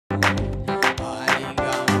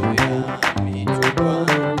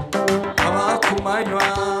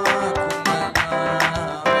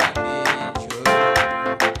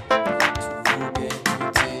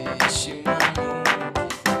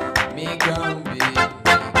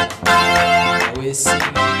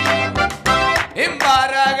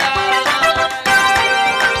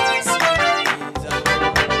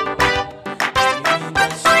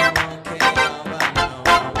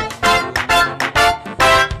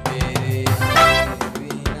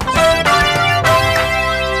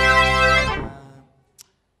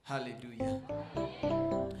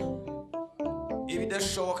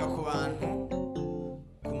ibidashoboka ku bantu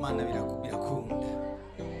ku Mana birakunda.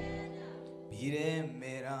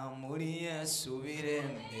 Biremera muri Yesu,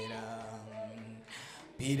 biremera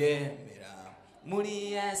muri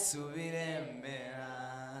Yesu, biremera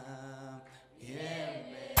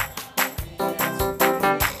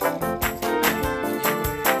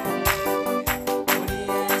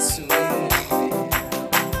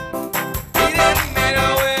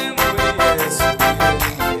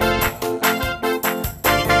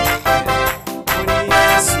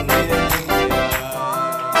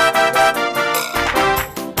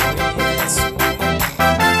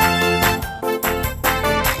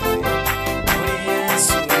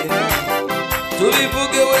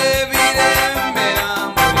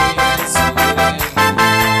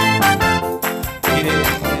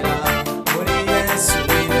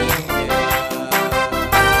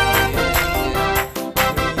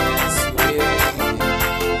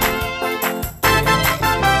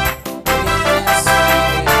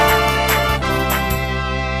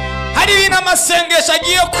Amasengesho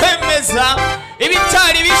agiye kwemeza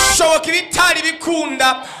ibitari bishoboka, ibitari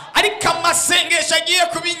bikunda, ariko amasengesho agiye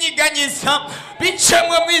kubinyiganyiza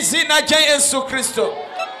bicemwe mu izina rya Yesu Kristo.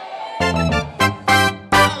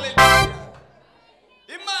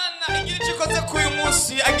 Imana igira icyo ikoze ku uyu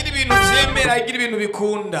munsi, agira ibintu byemera, agira ibintu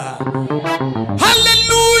bikunda.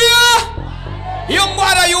 Haleluya! Iyo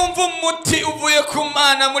ndwara yumva umuti uvuye ku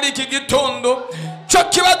Mana muri iki gitondo, cyo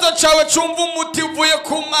kibazo cyawe cyumva umuti uvuye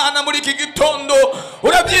ku Mana muri iki gitondo,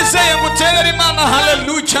 urabyizeye ngo uterere Imana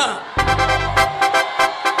haleluya.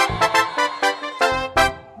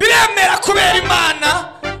 Biremera kubera Imana,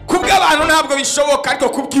 kubw'abantu ntabwo bishoboka, ariko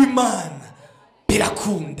kubw'Imana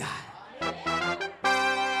birakunda.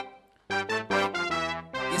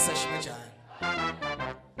 Yesu ashimwe cyane.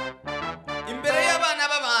 Imbere y'abana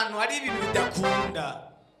b'abantu hari ibintu bidakunda.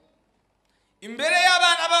 Imbere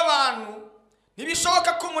y'abana b'abantu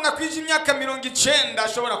ntibishoboka ko umuntu akwije imyaka 90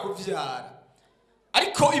 ashobora kuvyara,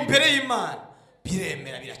 ariko imbere y'Imana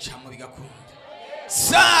biremera, biracamo, bigakunda.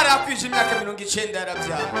 Sara akwije imyaka 90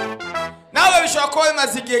 yaravyara. Nawe bishobora kuba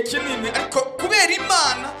bimaze igihe kinini, ariko kubera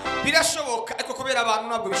Imana birashoboka, ariko kubera abantu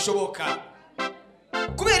ntabwo bishoboka.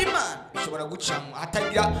 Kubera Imana bishobora gucamo,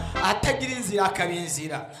 atagira inzira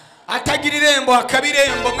akabinzira, atagira irembo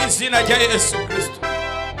akabirembo mu izina rya Yesu Kristo.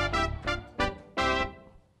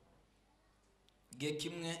 Gihe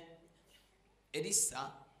kimwe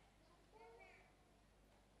Elisa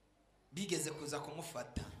bigeze kuza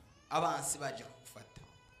kumufata, abansi baje kumufata,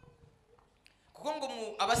 kuko ngo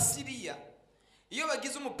mu Abasiriya iyo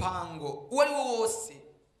bagize umupango uwo ari wo wose,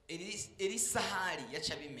 Elisa hari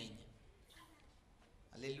yaca bimenya.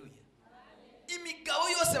 Haleluya! Imigabo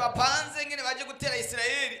yose bapanze ngene baje gutera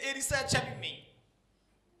Isirayeli, Elisa yaca bimenya.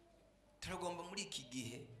 Turagomba muri iki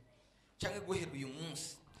gihe cyangwa guhera uyu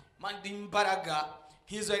munsi mandi imbaraga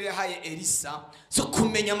nk'izo yari yahaye Elisa zo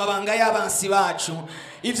kumenya amabanga y'abansi bacu,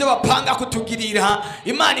 ivyo bapanga kutugirira.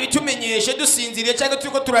 Imana ibitumenyeshe dusinziriye cyangwa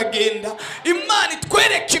turiko turagenda, Imana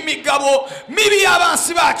itwereke imigabo mibi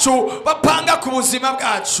y'abansi bacu bapanga ku buzima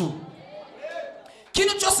bwacu.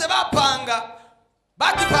 Kintu cyose bapanga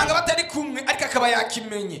bagipanga batari kumwe, ariko akaba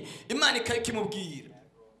yakimenye, Imana ikimubwira.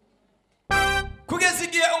 Kugeza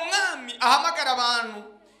igihe umwami ahamagara abantu,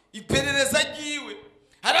 iperereza ryiwe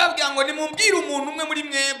harabwira ngo nimumbwire umuntu umwe muri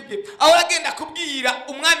mwebwe aho agenda kubwira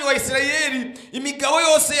umwami wa Isirayeli imigabo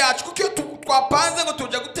yose yacu, kuko iyo twapanze ngo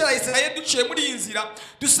tujya gutera Isirayeli duciye muri iyi nzira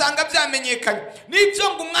dusanga byamenyekanye.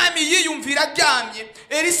 Nibyo ngo umwami yiyumvira aryamye,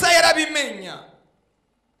 Elisa yarabimenya.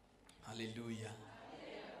 Haleluya!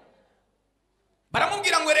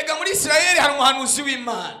 Baramubwira ngo erega muri Isirayeli hari umuhanuzi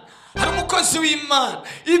w'Imana, hari umukozi w'Imana,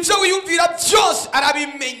 ibyo wiyumvira byose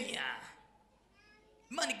arabimenya.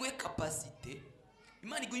 Imana iguhe capacity,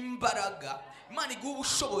 Imana iguhe imbaraga, Imana iguhe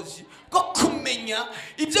ubushobozi bwo kumenya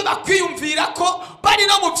ibyo bakwiyumvira ko bari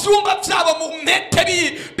no mu byumba byabo mu mpete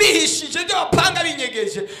bihishije, ibyo bapanga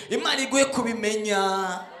binyegeje, Imana iguhe kubimenya.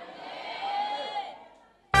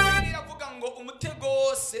 Iravuga ngo umutego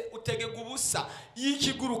wose utegeka ubusa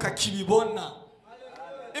y'ikiguruka kibibona.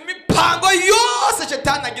 Imipango yose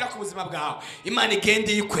Shetani agira ku buzima bwawe, Imana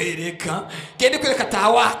igende yikwereka, gende kwereka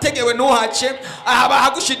tawategewe ntuhace,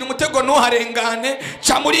 abahagushinga umutego ntuharengane,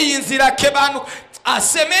 ca muri iyi nzira ke bantu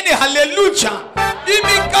asemene. Haleluya!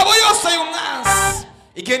 Imigabo yose y'umwana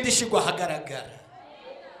igenda ishigwa ahagaragara.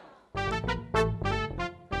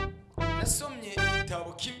 Nasomye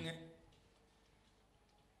igitabo kimwe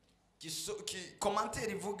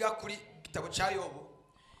komantere ivuga kuri igitabo cya Yobu,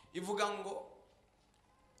 ivuga ngo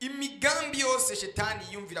imigambi yose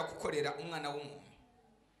shetani yumvira gukorera umwana w'umuntu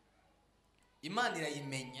Imana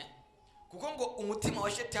irayimenya, kuko ngo umutima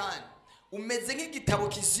wa shetani umeze nk'igitabo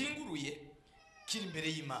kizinguruye kiri imbere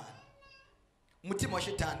y'Imana. Umutima wa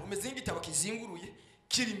shetani umeze nk'igitabo kizinguruye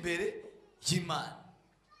kiri imbere y'Imana.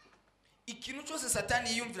 Ikintu cyose satani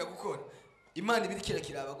yiyumvira gukora, Imana ibirikira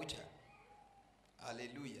kiraba gutya.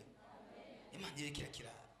 Haleluya. Imana ibirikira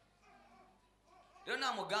kiraba. Rero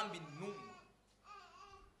nta mugambi n'umwe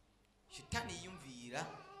shetani yiyumvira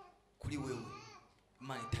kuri wewe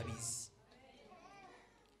Imana itabizi.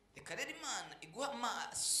 Reka rero Imana iguha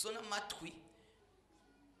amaso n'amatwi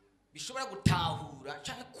bishobora gutahura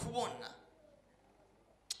cyangwa kubona.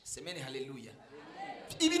 Semeni haleluya.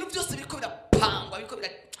 Ibintu byose biriko birapangwa,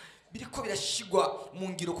 biriko birashigwa mu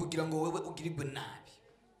ngiro kugira ngo wewe ugirirwe nabi.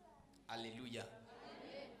 Haleluya.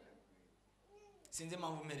 Sinzi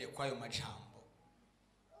mpamvu mereye kwayo majambo.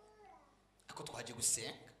 Ako twaje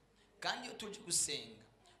gusenga, kandi iyo tuje gusenga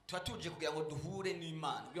tuba tuje kugira ngo duhure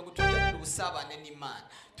n'Imana, kugira ngo tugiranire ubusabane n'Imana,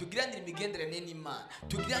 tugiranire imigenderanire n'Imana,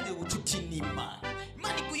 tugiranire ubucuti n'Imana.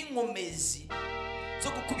 Imana iguha inkomezi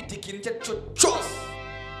zo gukubita ikintu cyo cyose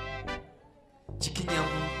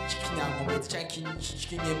kikinyankomezi cyangwa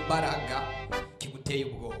kikinyembaraga kiguteye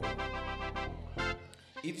ubwoba.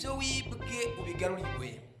 Ibyo wibwe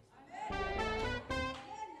ubigarurirwe.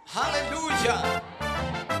 Haleluya.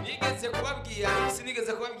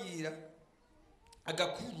 Sinigeze kubabwira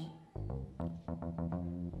agakuru.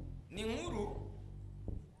 Ni inkuru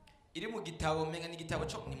iri mu gitabo, menga ni igitabo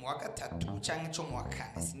cyo mu wa gatatu cyangwa cyo mu wa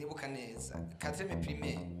kane, sinibuka neza, 4e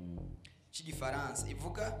primaire cy'igifaransa.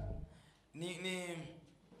 Ivuga ni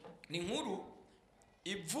inkuru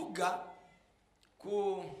ivuga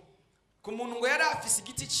ku muntu ngo yari afise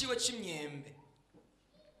igiti ciwe c'imyembe.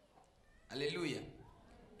 Haleluya.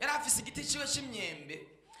 Yari afise igiti ciwe c'imyembe,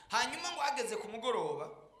 hanyuma ngo ageze ku mugoroba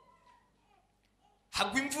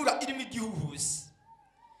hagwa imvura irimo igihuhusi.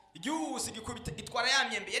 Igihuhusi gikubita itwara ya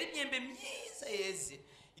myembe, yari imyembe myiza yeze.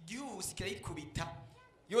 Igihuhusi kirayikubita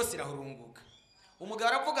yose irahurunguka. Umugabo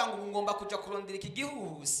aravuga ngo ngomba kuja kurondera iki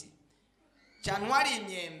gihuhusi cyantwari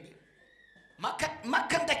imyembe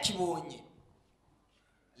maka ndakibonye.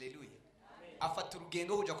 Haleluya. Afata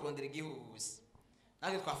urugendo kuja kurondera igihuhusi.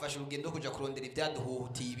 Natwe twafashe urugendo kuja kurondera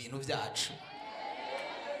ibyaduhutiye ibintu byacu.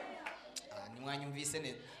 Nimwanyumvise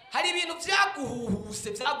neza. Hari ibintu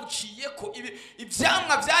byaguhuhuse byaguciye ko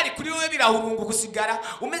ibyamwa byari kuri wowe birahurunguka usigara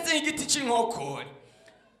umeze nk'igiti cy'inkokore.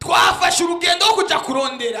 Twafashe urugendo kuja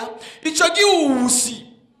kurondera ico gihuhusi,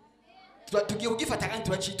 tugiye kugifata kandi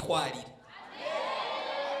turacitwarira.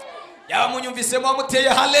 Yaba munyumvisemo muteye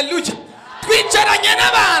haleluya. Twicaranye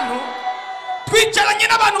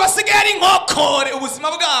n'abantu basigaye ari inkokore.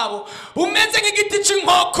 Ubuzima bwabo umeze nk'igiti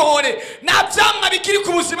cy'inkokore, nta byamwa bikiri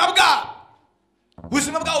ku buzima bwabo.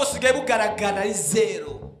 Ubuzima bwabo usigaye bugaragara ari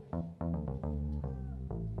zero.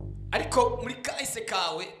 Ariko muri kahise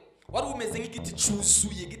kawe wari umeze nk'igiti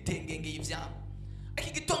cyuzuye gitengengeye ibyamwa. Ariko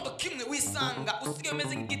igitondo kimwe wisanga usigaye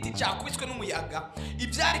umeze nk'igiti cyakubiswe n'umuyaga,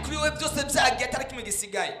 ibyari kuri wowe byose byagiye atari kimwe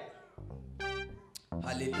gisigaye.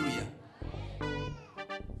 Haleluya.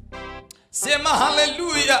 Sema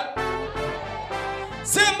haleluya.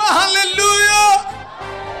 Sema haleluya.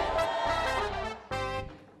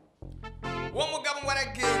 Uwo mugabo ngo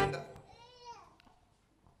aragenda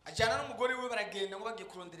ajyana n'umugore we, baragenda ngo bagiye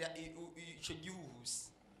kurondera icyo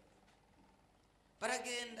gihuhusi.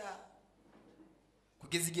 Baragenda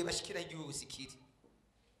kugeza igihe bashikira igihuhusi kiri.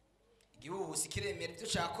 Igihuhusi kiremera ibyo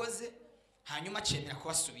cyakoze, hanyuma cemera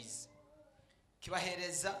kubasubiza,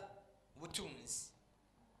 kibahereza ubutunzi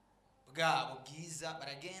bwabo bwiza.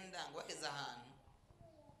 Baragenda ngo bageze ahantu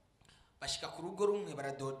bashika ku rugo rumwe,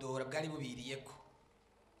 baradodora bwari bubiriyeko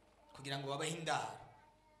kugira ngo babahe indaro.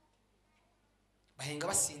 Bahenga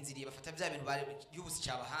basinziriye, bafata bya bintu bari igihuhusi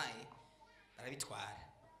cyabahaye barabitwara.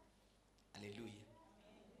 Haleluya.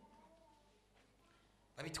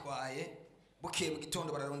 Babitwaye, bukeye mu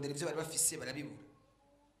gitondo bararondera ibyo bari bafise barabibura.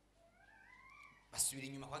 Basubira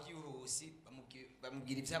inyuma kwa gihuhusi,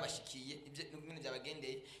 bamubwira ibyabashikiye, ibintu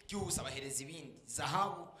byabagendeye. Gihuhusi abahereza ibindi,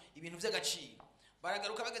 zahabu, ibintu by'agaciro.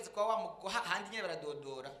 Baragaruka bageze kwa handi nyine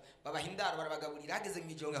baradodora, babaha indaro, barabagaburira. Hageze mu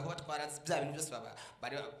ijoro aho batwara bya bintu byose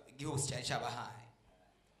bari gihuhusi cyari cyabahaye.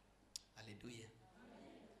 Haleluya.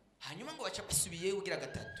 Hanyuma ngo baca basubiye ugira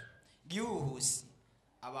gatatu. Gihuhusi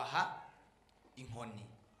abaha inkoni.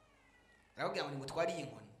 Arababwira ngo nimutware iyi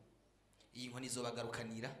nkoni, iyi nkoni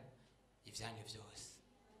izobagarukanira ibyanyu byose.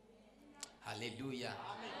 Haleluya.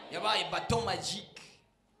 Yabaye baton magique,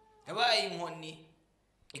 yabaye inkoni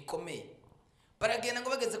ikomeye. Baragenda ngo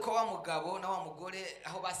bageze ko wa mugabo na wa mugore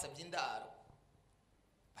aho basabye indaro,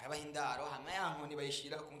 barabaha indaro, hama ya nkoni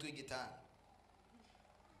bayishira ku mutwe w'igitanda.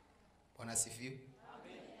 Bona sifiwe.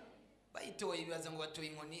 Bayitoye bibaza ngo batoye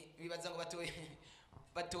inkoni, bibaza ngo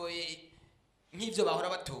batoye nk'ivyo bahora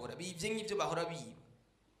batora, bivye nk'ivyo bahora biba.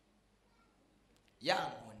 Ya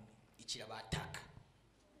nkoni ikira bataka,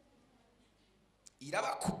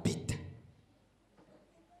 irabakubita.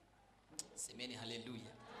 Semeni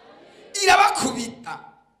haleluya. Irabakubita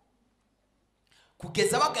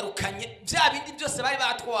kugeza bagarukanye bya bindi byose bari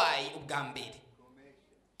batwaye ubwa mbere.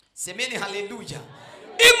 Semeni haleluya.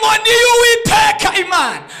 Inkoni y'Uwiteka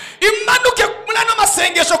Imana imanuke muri ano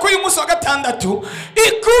masengesho kuri uyu munsi wa gatandatu,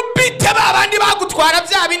 ikubite babandi bagutwara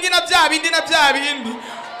bya bindi na bya bindi na bya bindi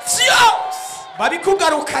byose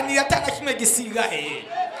babikugarukanira atana kimwe gisigaye.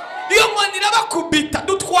 Iyo nkoni irabakubita.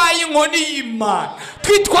 Dutwaye inkoni y'Imana,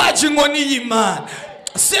 twitwaje inkoni y'Imana.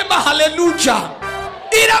 Sema haleluya.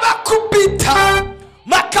 Irabakubita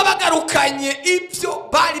makabagarukanye ibyo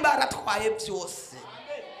bari baratwaye byose,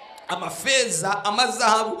 amafeza,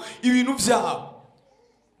 amazahabu, ibintu byabo,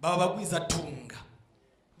 baba bagwiza tunga.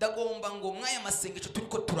 Ndagomba ngo mwaya masengesho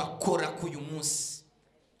turiko turakora kuyu munsi,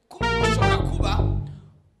 kushobora kuba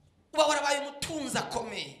uba warabaye umutunzi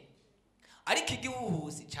akomeye, ariko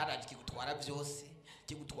igihuhuzi cyaraje kigutwara byose,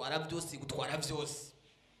 kigutwara byose.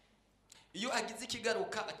 Iyo agize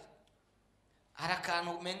ikigaruka hari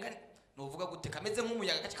akantu umenga nuvuga gute kameze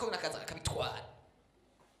nk'umuyaga kakikona kaza kabitwara.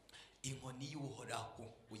 Inkoni y'Uhoraho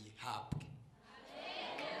uyihabwe.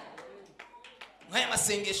 Mwaya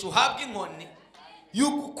masengesho uhabwe inkoni yo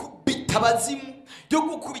gukubita abazimu, yo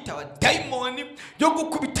gukubita abadayimoni, yo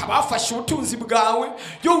gukubita abafashe ubutunzi bwawe,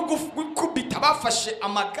 yo gukubita abafashe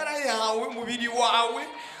amagara yawe, umubiri wawe.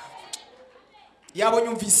 Yabonye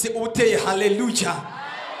umvise ubuteye haleluya.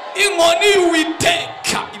 Inkoni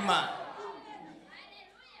y'Uwiteka Imana.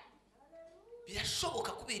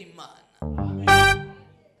 Birashoboka kubera Imana.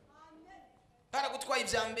 Baragutwaye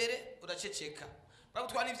ibya mbere uraceceka,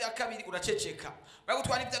 baragutwara n'ibya kabiri uraceceka,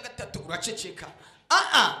 baragutwara n'ibya gatatu uraceceka.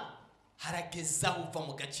 Harageza uva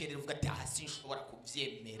mu gacerere uvuga ati hasi nshobora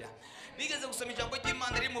kubyemera. Nigeze gusoma ijambo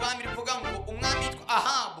ry'Imana riri mu bami rivuga ngo umwami yitwa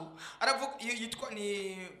Ahabu, aravuga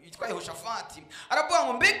yitwa Yehoshafati, aravuga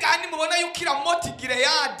ngo mbega nimubona yuko Ramoti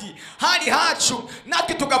Gileyadi hari hacu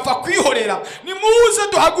natwe tugapfa kwihorera,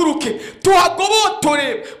 nimuze duhaguruke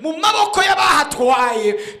tuhagobotore mu maboko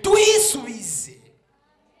y'abahatwaye tuhisubize.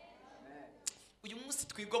 Uyu munsi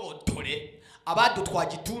twigobotore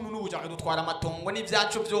abadutwaje ituntu n'ubujanga dutwara amatongo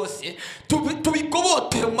n'ibyacu byose,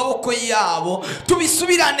 tubigobotera mu maboko yabo,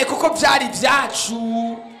 tubisubirane kuko byari byacu.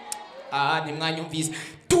 Ni mwanyumvise.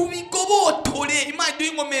 Tubigobotore. Imana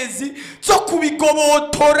y'inkomezi zo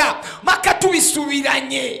kubigobotora maka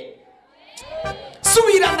tubisubiranye.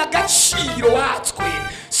 Subirana agaciro watswe,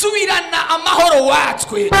 subirana amahoro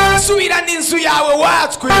watswe, subirana inzu yawe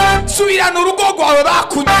watswe, subirana urugo rwawe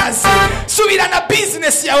bakunyaze, subirana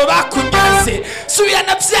business yawe bakunyaze,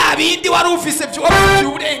 subirana bya bindi wari ufise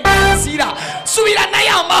by'uburenganzira, subirana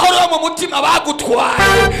ya mahoro yo mu mutima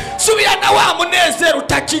bagutwaye, subirana wa munezero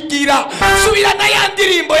utakigira, subirana ya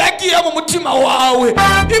ndirimbo yagiye mu mutima wawe.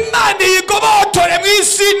 Imana yigobotore mu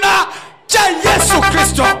izina rya Yesu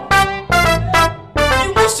Kristo.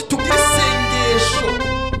 Umunsi tugira isengesho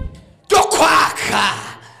ryo kwaka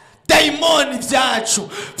dayimoni ibyacu,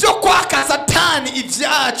 byo kwaka satani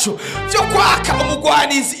ibyacu, byo kwaka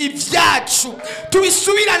umugwanizi ibyacu,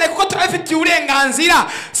 tubisubirane kuko turabifitiye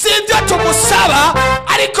uburenganzira. Si ibyo tumusaba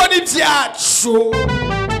ariko ni ibyacu.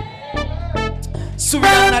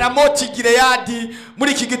 Subirana Ramoti Gileyadi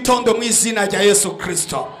muri iki gitondo mu izina rya Yesu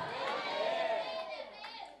Kristo.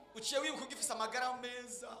 Uciye wibuka ugifise amagara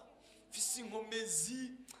meza, ufise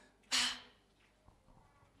inkomezi.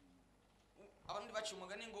 Abandi bacu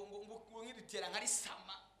umugani ngo nk'idutera nkari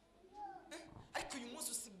sama, ariko uyu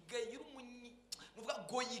munsi usigaye uri umunyi muvuga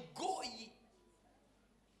goyi.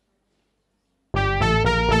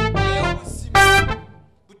 Ubuzima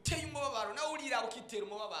buteye umubabaro, nawe urira ukitera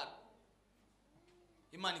umubabaro.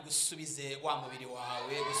 Imana igusubize wa mubiri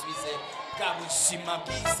wawe, gusubize bwa buzima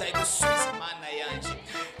bwiza, igusubize Imana yanje.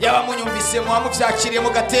 Yaba munyumvise mubyakiriye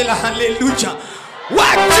mugatera haleluya.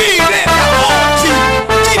 Wakire Ramoti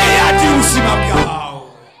Gileyadi ubuzima bwawe.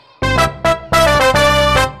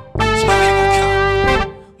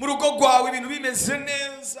 Mu rugo rwawe ibintu bimeze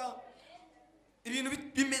neza, ibintu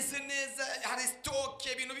bimeze neza, hari stock,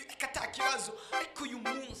 ibintu bikatakibazo, ariko uyu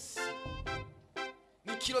munsi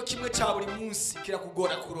ni kilo kimwe cya buri munsi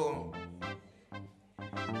kirakugora kuronka.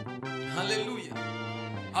 Haleluya.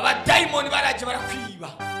 abadayimoni baraje barakwiba,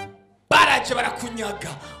 baraje barakunyaga,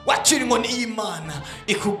 wacira inkoni y'Imana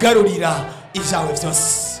ikugarurira ibyawe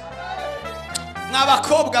byose.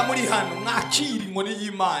 Mwabakobwa muri hano mwakira inkoni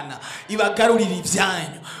y'Imana ibagarurira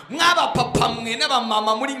ibyanyu. Mwabapapa mwe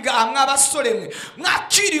n'abamama muri ngaha, mwabasore mwe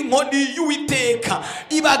mwakira inkoni y'Uwiteka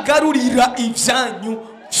ibagarurira ibyanyu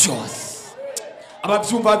byose.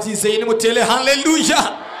 Ababyumva byizeye nimutere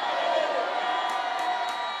haleluya.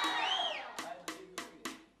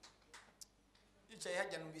 Icaye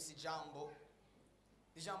hajya numvise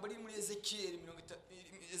ijambo riri muri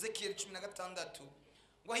Ezekiel 16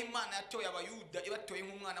 ngo Imana yatoye abayuda ibatoye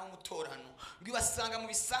nk'umwana w'umutorano, ngo ibasanga mu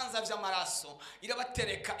bisanza by'amaraso,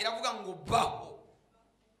 irabatereka iravuga ngo baho,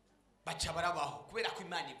 baca barabaho kubera ko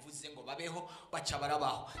Imana ivuze ngo babeho, baca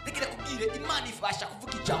barabaho. Ndekere kubwire Imana ifasha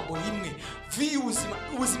kuvuga ijambo rimwe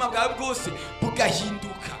ubuzima bwawe bwose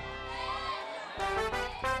bugahinduka.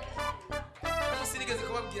 Sinigeze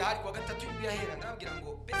kubabwira hari kwa gatatu y'ubuyahera, ndababwira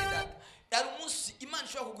ngo bene data, yari umunsi Imana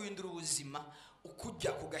ishobora kuguhindura ubuzima,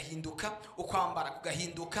 ukujya kugahinduka, ukwambara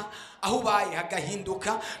kugahinduka, aho ubaye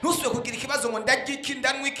hagahinduka, ntusubire kugira ikibazo ngo ndagiki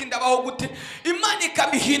ndanwiki ndabaho gute. Imana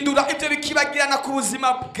ikabihindura, ibyo bikibagirana ku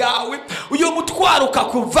buzima bwawe, uyo mutwaro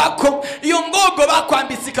ukakuvako, iyo ngogo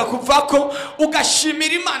bakwambitse ikakuvako,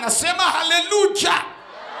 ugashimira Imana. Sema haleluya.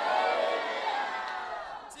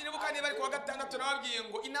 Sinibuka niba ari kuwa gatandatu nababwiye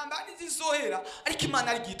ngo intambara ntizizohera ariko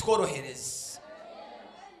Imana ari gitworohereza.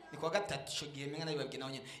 Ni kwa gatatu cyo gihe menga nabibabwiye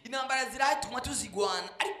naho nyene, intambara ziratuma tuzigwana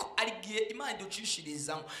ariko arigiye Imana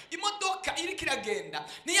ducishirizamo. Imodoka iri kiragenda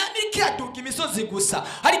ntiyamira kiraduga imisozi gusa,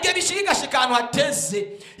 hari gihe bishigashika ahantu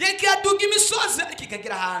hateze, yekiraduga imisozi ariko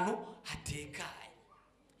ikagera ahantu hatekanye.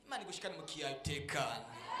 Imana igushikane mu kiyaye utekanye,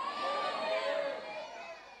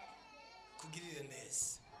 kugirire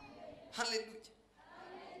neza. Haleluya.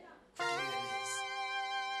 Kugirire neza.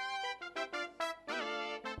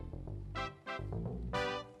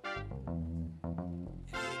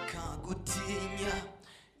 Gutinya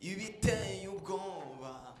ibiteye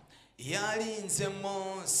ubwoba, yarinze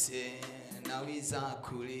Mose nawe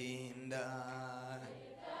izakurinda.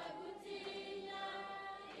 Gutinya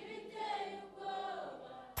ibiteye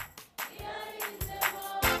ubwoba, yarinze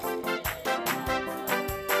Mose.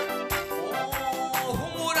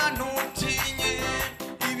 Humura ntutinye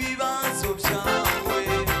ibibazo byawe,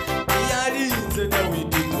 yarinze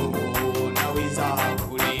Dawidi nawe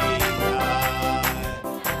izakurinda.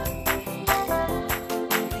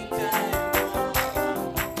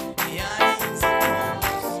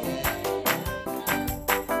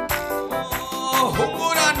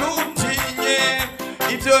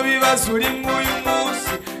 Ibyo bibazo uri uyu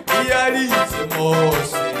munsi, yarinze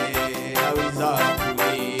Mose nawe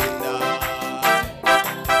izakurinda.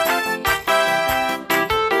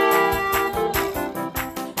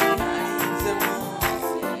 Yarinze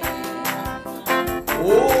Mose,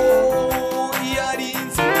 oh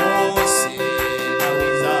yarinze Mose nawe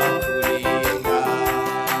izakurinda.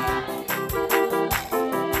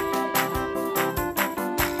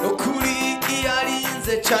 Ukuri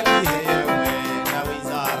yarinze cyane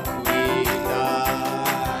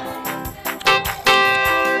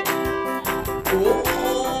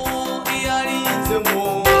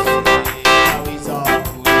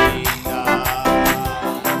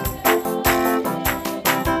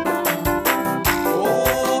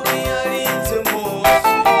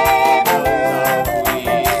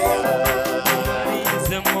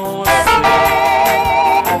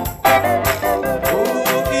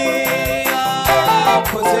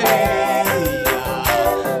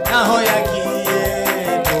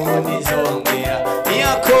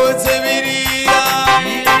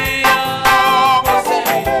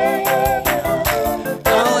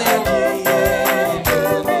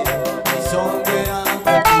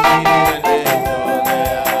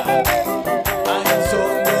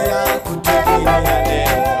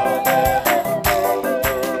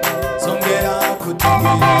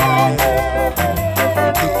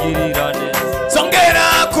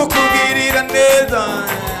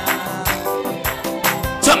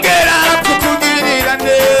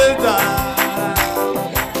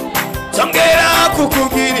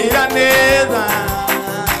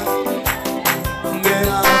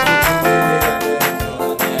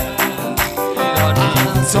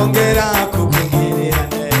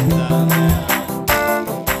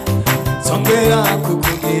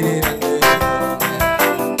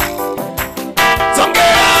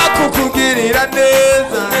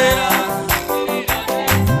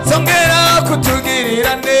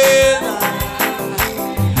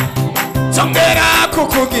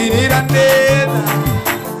kukugirira neza,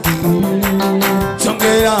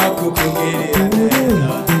 zongera kukugirira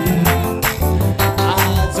neza,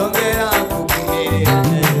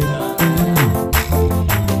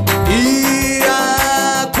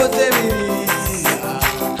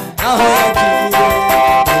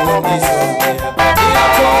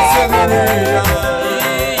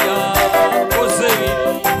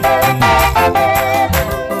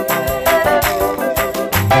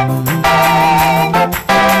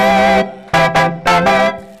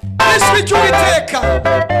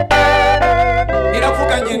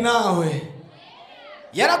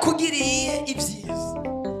 yarakugiriye ibyiza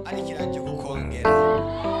ariko iraje kukongera.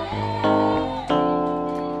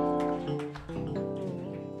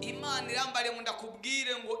 Imana irambariye ngo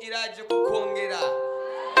ndakubwire ngo iraje kukongera.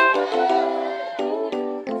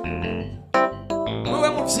 Wowe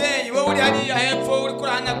muvyeyi, wowe uri hariya hepfo uri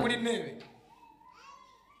kuranagura intebe,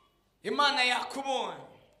 Imana yakubonye.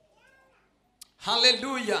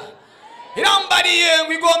 Haleluya. Irambariye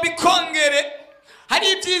ngo igomba ikongere,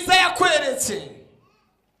 hari ibyiza yakweretse.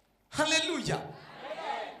 Haleluya.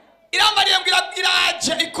 Irambariye ngo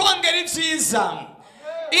iraje ikongera ibyiza,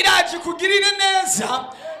 iraje kugirire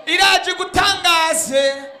neza, iraje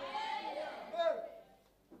gutangaze.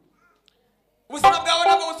 Ubuzima bwawe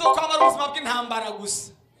ntabwo buzokwamara ubuzima bw'intambara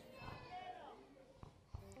gusa.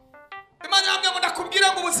 Imana yambwiye ngo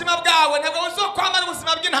ndakubwira ngo ubuzima bwawe ntabwo buzokwamara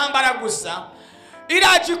ubuzima bw'intambara gusa,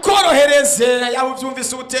 iraje ikorohereze. Yaba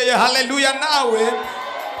ubyumvise ubuteye haleluya nawe.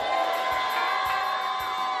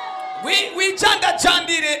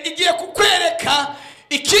 Wijandajandire, igiye kukwereka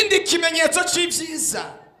ikindi kimenyetso cy'ibyiza.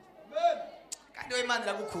 Kandi we Imana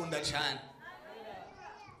iragukunda cyane.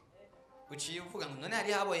 Uciye uvuga ngo none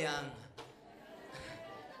hari habo yanga.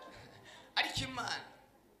 Ariko Imana,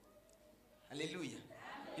 haleluya,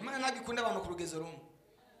 Imana ntabwo ikunda abantu ku rugezo rumwe.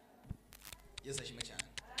 Yesu ashimwe cyane.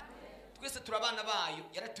 Twese turabana bayo,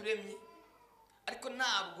 yaraturemye, ariko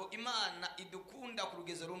ntabwo Imana idukunda ku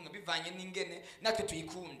rugezo rumwe bivanye n'ingene natwe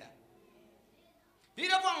tuyikunda.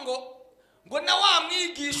 Biravuga ngo na wa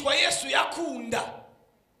mwigishwa Yesu yakunda,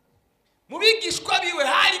 mu bigishwa biwe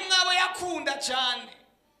hari mwabo yakunda cyane,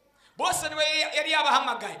 bose niwe yari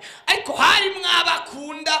yabahamagaye, ariko hari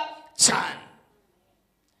mwabakunda cyane.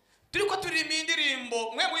 Turiko turirimba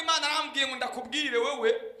indirimbo, mwe mu Imana arambwiye ngo ndakubwire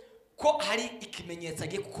wewe ko hari ikimenyetso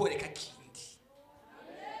agiye kukoreka kindi.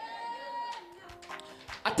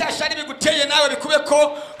 Atashari biguteye nawe bikube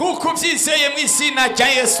ko nkuko byizeye mu izina rya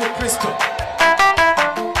Yesu Kristo.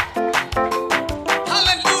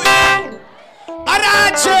 Haleluya.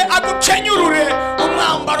 Araje agukenyurure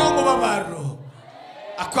umwambaro w'umubabaro,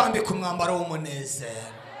 akwambika umwambaro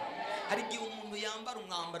w'umunezero. Hari igihe umuntu yambara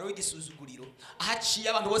umwambaro w'igisuzuguriro, ahaciye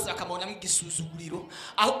abantu bose bakamubona nk'igisuzuguriro,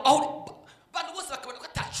 aho abantu bose bakabona ko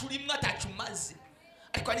atacurimwe atacumaze.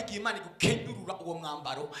 Ariko hari igihe Imana igukenyurura uwo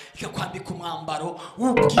mwambaro, ikakwambika umwambaro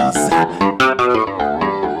w'ubwiza.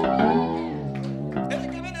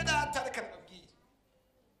 Bene data, reka nababwire,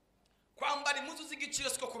 kwambara impuzu z'igiciro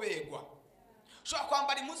siko kubegwa. Ushobora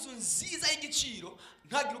kwambara impuzu nziza y'igiciro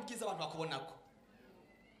ntagire ubwiza abantu bakubonako.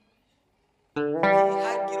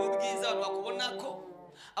 Ntihagire ubwiza abantu bakubonako,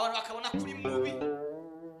 abantu bakabona kuri mubi.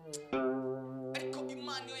 Ariko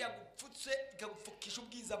Imana iyo yagupfutse ikagupfukisha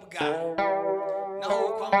ubwiza bwawe, naho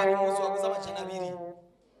kwambara impuzu waguze $200,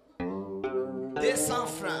 200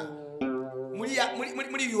 francs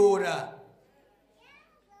muri yora,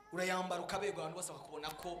 urayambara ukabegwa, abantu bose bakubona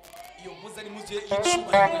ko iyo mpuzu ari impuzu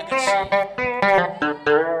y'icubahiro y'agaciro.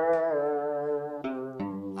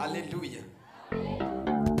 Haleluya.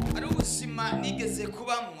 Ari ubuzima nigeze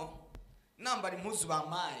kubamwo nambara impuzu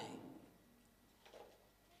bamaye,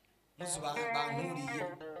 impuzu bankuriye,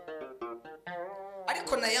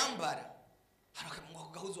 ariko nayambara harakamwa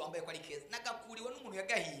gahuzu wambaye ko ari keza, nagakuriwe n'umuntu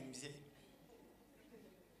yagahimbye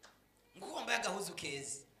ngo wambaye agahuzu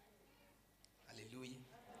keza. Haleluya.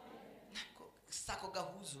 Nako sako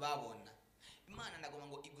gahuzu babona. Imana ndagoma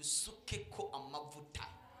ngo igusuke ko amavuta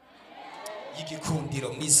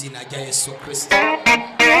y'igikundiro mu izina rya Yesu Kristo.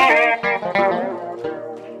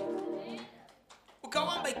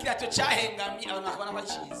 Ukawambaye ikirato cyahengamye, abantu bakabona ko ari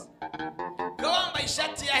cyiza. Ukawambaye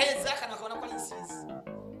ishati yaheze, akana bakabona ko ari nziza.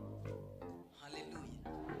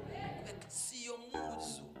 Siyo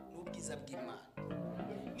muzu n'ubwiza bw'Imana.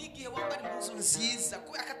 Nigihe wambara impuzu nziza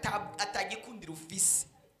kubera ko atagikundira ufise,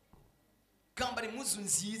 kambara impuzu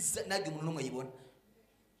nziza ntabwo umuntu n'umwe yibona,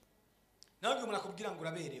 ntabwo umuntu akubwira ngo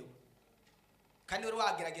uraberewe kandi wari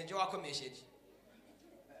wagerageje wakomesheje.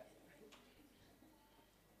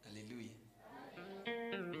 Haleluya.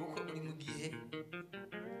 Kuko uri mu gihe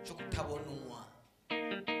cyo kutabonwa,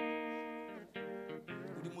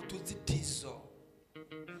 uri mu tuzitizo.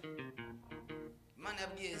 Imana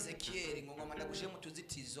yabwiye Ezekiel ngo ngoma ndagushiye mu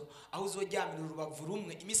tuzitizo aho uzoryamira urubavu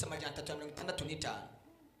rumwe iminsi 365,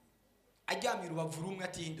 aryamira urubavu rumwe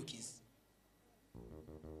atihindukiza.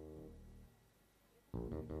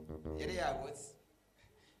 Yari yaboze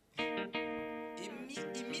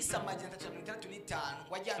iminsi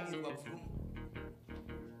 365 wajyamira urubavu rumwe.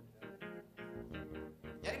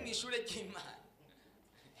 Yari mu ishuri ry'Imana.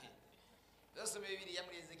 Dusome Bibiliya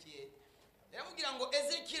muri Ezekiel. Yaramubwira ngo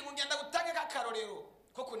Ezekiel ngo ngenda gutange kakarorero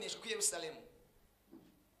ko kunesha ku Yerusalemu.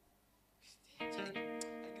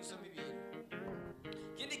 Ariko usome ibintu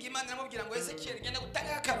Imana iramubwira ngo Ezekiel genda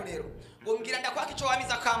gutanga akarorero ngo ngira ndakwaka ico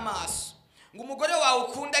wamiza kamaso ngo umugore wawe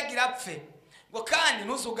ukunda agira apfe ngo kandi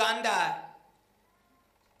ntuzugandare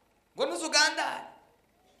ngo ntuzugandare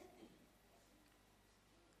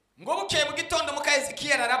ngo bukeye mu gitondo muka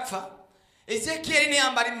Ezekiel arapfa. Ezekiel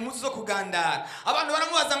ntiyambara impuzu zo kugandara. Abantu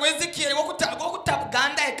baramubaza ngo Ezekiel wo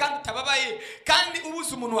kutagandaye kandi utababaye kandi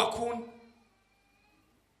ubuze umuntu wakunda.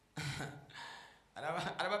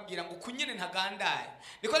 Arababwira ngo kunyene ntagandaye.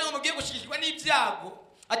 Niko ngo mugiye gushikirwa n'ibyago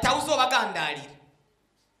atawuzobagandarira.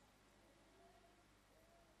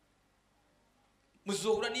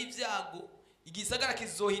 Muzohura n'ibyago igisagara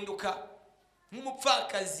kizohinduka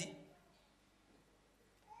nk'umupfakazi.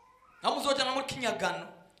 Naho muzoja muri kinyagano.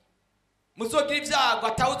 Muzogira ibyago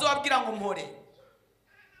atawuzobabwira ngo mpore.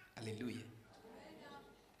 Haleluya.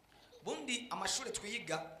 Bundi amashuri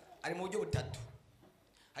twiga ari mu buryo butatu.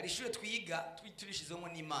 Hari ishuri twiga turishizemo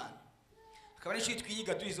n'Imana. Hakaba n'ishuri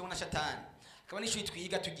twiga turishizemo na Satani. Hakaba n'ishuri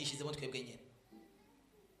twiga tugishizemo twebwe nyene.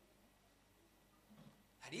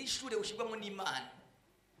 Hari ishuri ushibwamo n'Imana.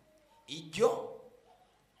 Iryo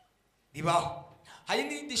ribaho. Hari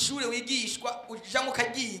n'indi shuri wigishwa uja mu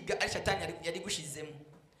kagiga ari Satani yari gushizemo.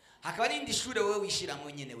 Hakaba n'indi shuri wewe wishiramo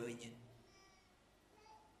nyene wewe nyene.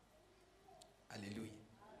 Haleluya.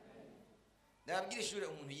 Ndababwira ishuri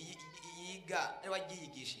umuntu yiga ari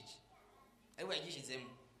wagiyigishije. Ari wagishizemo.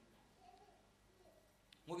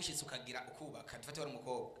 Mubishitse ukagira ukubaka. Dufate wari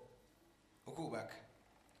umukobwa. Ukubaka.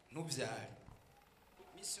 Nubyara.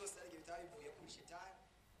 Misi yose ari bitari bivuye kuri Shetani.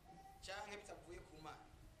 Canke bitavuye ku Mana.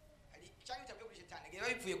 Ari canke bitavuye kuri Shetani. Gera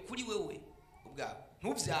bivuye kuri wewe ubwabo.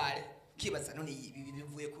 Ntubyare. Kibaza none ibi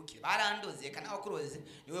bivuye kuki barandoze kana bakuroze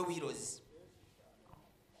niwe wiroze.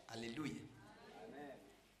 Haleluya. Amen.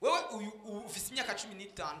 Wewe ufise imyaka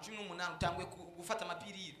 15 18 utangwe gufata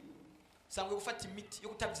amapirire sangwe gufata imiti yo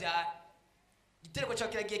kutavyara igitereko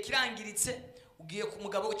cyawe kiragiye kirangiritse ugiye ku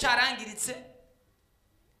mugabo cyarangiritse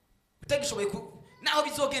utagishoboye naho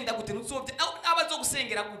bizogenda gute ntuzovye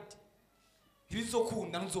abazogusengera gute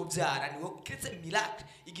ntibizokunda ntuzovyara niwe kiretse miracle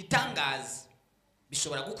igitangaza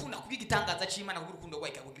bishobora gukunda kuba igitangaza cy'Imana kuko urukundo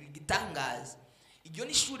rwayo kabugira igitangaza. Iryo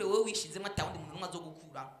ni shure wewe wishizemo atawundi muntu numwe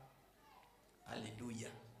azogukura.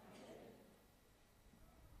 Haleluya.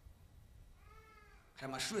 Hari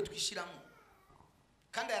amashure twishiramo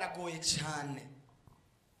kandi yaragoye cyane.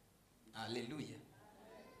 Haleluya.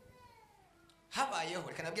 Habayeho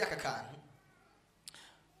reka nabwira aka kantu.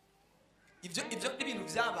 Ibyo ibintu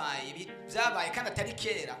byabaye kandi atari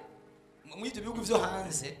kera mu ibyo bihugu byo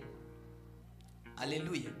hanze.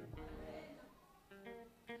 Haleluya.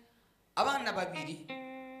 Abana babiri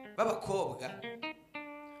b'abakobwa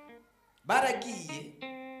baragiye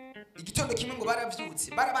igitondo kimwe ngo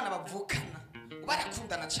baravyutse barabana bavukana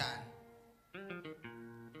barakundana cyane.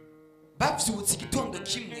 Bavyutse igitondo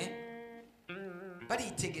kimwe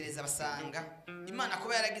baritegereza basanga Imana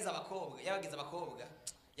kuba yaragize abakobwa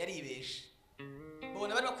yaribeshe.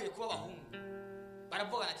 Bona bari bakwiye kuba abahungu.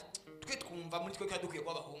 Baravuga ati twe twumva muri twe dukwiye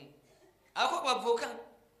kuba abahungu. Ako bavuka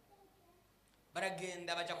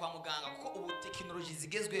baragenda baja kwa muganga kuko ubu technology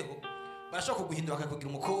zigezweho barashaka kuguhindura akakugira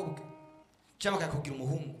umukobwa cyangwa akakugira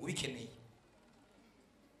umuhungu ubikeneye.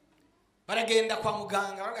 Baragenda kwa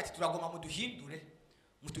muganga baravuga ati turagoma muduhindure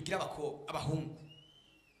mutugira abahungu.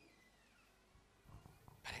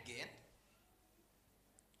 Baragenda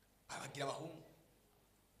babagira abahungu.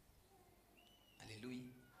 Haleluya.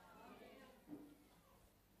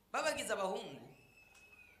 Babagize abahungu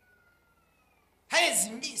hezi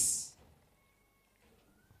iminsi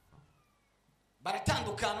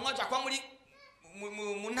baratandukana umwe aja kuba muri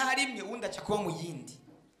mu ntara imwe undi aja kuba mu yindi.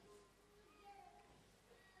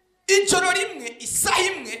 Ijoro rimwe isaha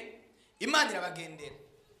imwe Imana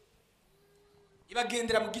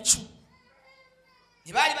ibagendera mu gicu.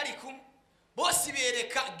 Ntibari bari kumwe bose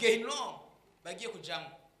ibereka Gehinomu bagiye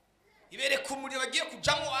kujamo. Ibereka umuriro bagiye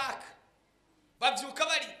kujamo waka. Bavyuka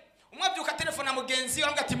bari umwe avyuka telefona mugenzi we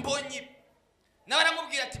aramubwira ati mbonye ibi. Nawe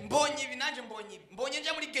aramubwira ati mbonye ibi nanje mbonye ibi. Mbonye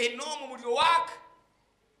nje muri Gehinomu umuriro waka.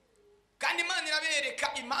 Kandi Imana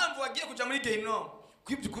irabereka impamvu bagiye kuja muri Gehinomu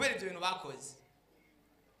kubera ibyo bintu bakoze.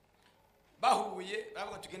 Bahuye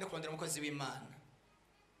baravuga tugende kurondera umukozi w'Imana.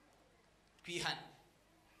 Twihana.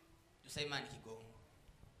 Dusabe Imana ikigongo.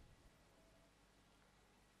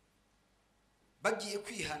 Bagiye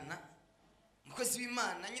kwihana umukozi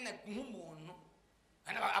w'Imana nyine nk'umuntu.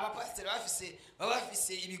 Abapasiteri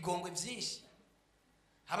bafise ibigongwe byinshi.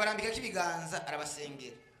 Abarambika kibiganza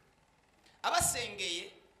arabasengera.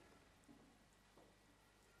 Abasengeye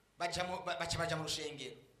baja mu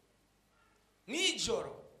rushengero.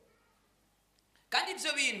 Nijoro. Kandi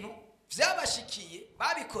ibyo bintu byabashikiye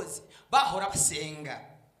babikoze bahora basenga.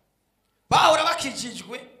 bahora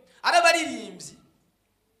bakijijwe arabaririmbyi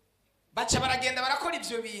baca baragenda barakora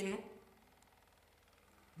ivyo bintu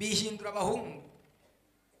bihindura abahungu.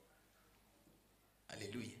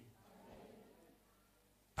 Haleluya.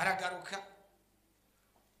 Baragaruka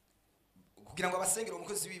kugira ngo abasengere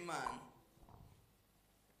umukozi w'Imana.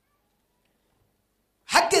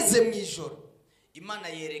 Hageze mu ijoro Imana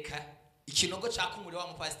yereka ikinogo caka umuriro wa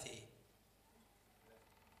mupasiteri,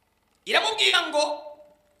 iramubwira ngo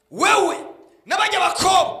wewe n'abajya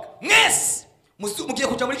bakobwa mwese mugiye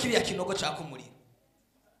kuja muri kiriya kinogo caka umuriro.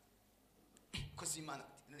 Umukozi w'Imana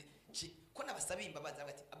ko nabasaba imbabazi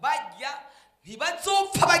bati bajya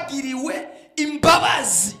ntibazopfa bagiriwe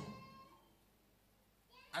imbabazi.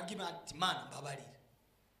 Abwira ati Mana mbabarira.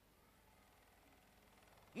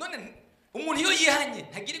 None umuntu iyo yihanye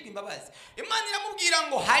ntagirirwa imbabazi. Imana iramubwira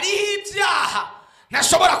ngo hariho ibyaha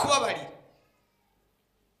ntashobora kubabarira,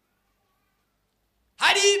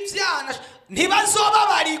 hari ibyaha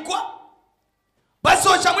ntibazobabarirwa,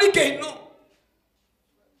 bazoja muri gehinomu.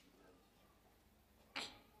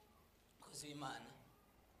 Kozi Imana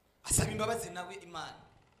asaba imbabazi nawe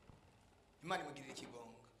Imana imugirira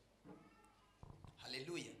ikigongo.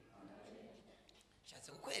 Haleluya.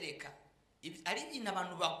 Shatse kukwereka ari ibintu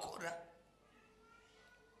abantu bakora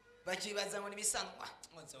bakibaza ngo nibisanzwe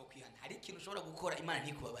mwanza ukwihana. Hari ikintu ushobora gukora Imana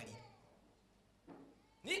ntikubabarira,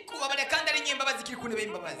 nikubabarira kandi ari nyembabazi kiri kunebe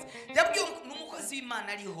imbabazi. Yabwiye n'umukozi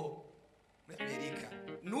w'Imana ariho muri Amerika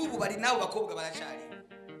n'ubu bari nabo bakobwa baracari.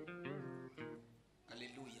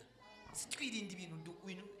 Haleluya. Sitwirinde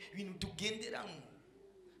ibintu tugenderamo.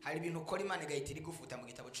 Hari ibintu ukora Imana igahita igufuta mu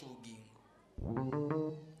gitabo cy'ubugingo,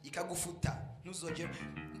 ikagufuta ntuzoje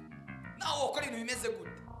nawe ukora ibintu bimeze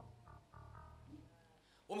gute.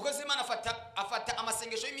 Umukozi w'Imana afata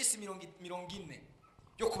amasengesho y'imisi 40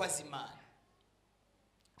 yo kubaza Imana.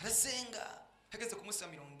 Arasenga hageze ku munsi wa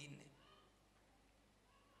 40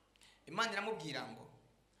 Imana iramubwira ngo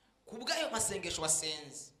kubwayo masengesho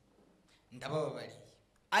wasenze ndabababariye,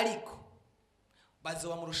 ariko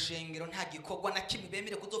bazoba mu rushengero nta gikorwa na kimwe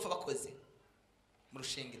bemere kuzopfa bakoze mu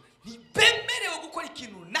rushengero. Ntibemerewe gukora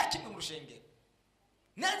ikintu na kimwe mu rushengero.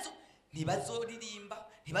 Nazo ntibazoririmba,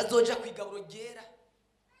 ntibazoja kwigaburo ryera,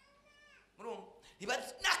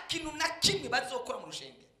 nta kintu na kimwe bazokora mu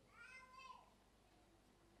rushengero.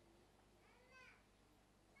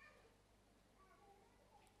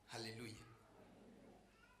 Haleluya.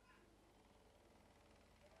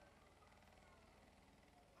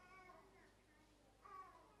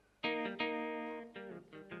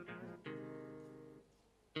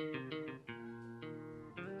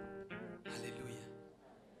 Haleluya.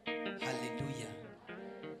 Haleluya.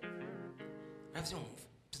 Ravyumva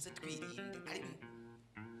tuze twirinde ari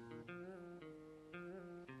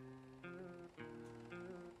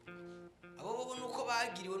abo nuko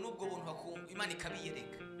bagiriwe n'ubwo buntu bakumva Imana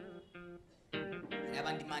ikabiyereka.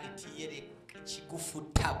 Abandi Imana itiyereka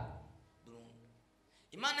ikigufuta.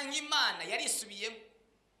 Imana nk'Imana yarisubiyemo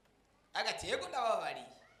agati yego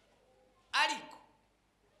ndababariye, ariko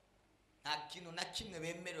nta kintu na kimwe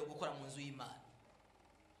bemerewe gukora mu nzu y'Imana.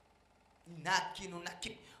 Nta kintu na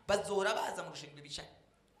kimwe bazora baza mu rushengero bicaye.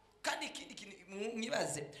 Kandi ikindi kintu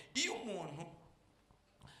mwibaze, iyo umuntu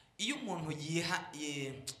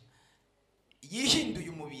yihinduye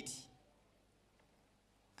umubiri.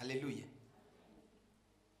 Haleluya.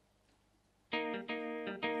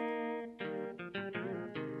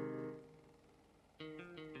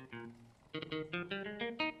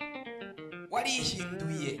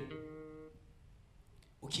 Warihinduye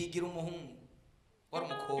ukigira umuhungu wari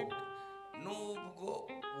umukobwa,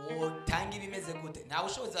 nubwo wotanga ibimeze gute nta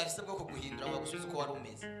bushobozi bafise bwo kuguhindura ngo bagusubize uko wari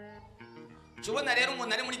umeze. Cubona rero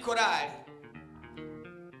umuntu ari muri korali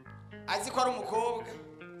azi ko ari umukobwa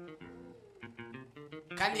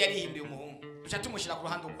kandi yarihinduye umuhungu, duca tumushira ku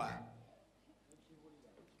ruhande ukwawe.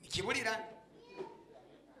 Ikiburira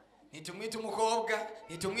nitumwita umukobwa,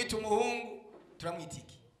 nitumwita umuhungu, turamwita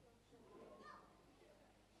iki?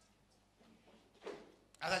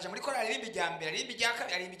 Azaja muri korali rimbi rya mbere, rimbi rya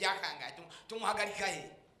kabiri, rimbi rya kangahe, tumuhagarika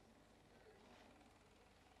he?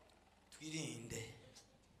 Twirinde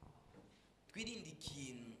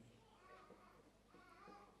ikintu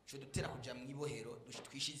cyo dutera kuja mu ibohero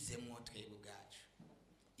twishizemo twebwe ubwacu.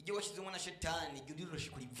 Igihe washizemo na shetani igihe uriroshe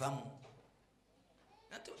kurivamo.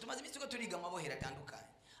 Tumaze iminsi ko turiga amabohero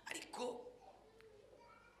atandukanye, ariko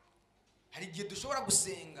hari igihe dushobora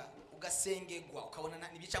gusenga ugasengerwa ukabona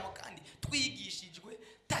n'ibicamo kandi twigishijwe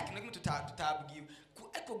takintu kimwe tutabwiwe,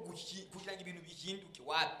 ariko kugira ngo ibintu bihinduke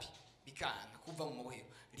wapi bikanga kuva mu mabohero.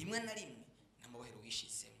 Rimwe na rimwe n'amabohero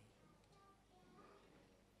wishizemo.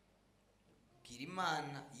 Bwira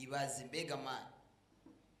Imana yibaze, mbega Mana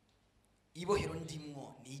ibohero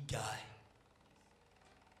ndimwo ni iryahe?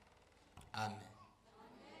 Amen.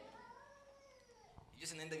 Ibyo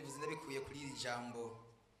sinenda bivuze ndabikuye kuri iri jambo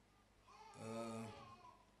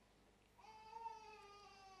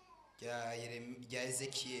rya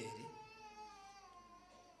Ezekiyeli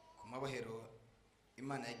ku mabohero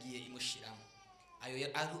Imana yagiye imushiramo. Ayo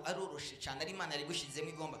aroroshe cyane, ari Imana yari gushizemo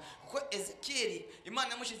igomba, kuko Ezekiyeli Imana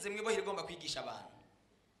yamushizemo ibohero igomba kwigisha abantu.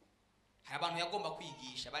 Hari abantu yagomba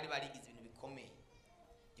kwigisha bari barigize ibintu bikomeye,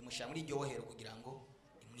 imushira muri iryo bohero kugira ngo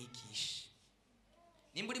imwigishe.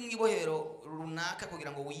 Nimba uri mu ibohero runaka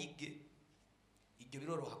kugira ngo wige, ibyo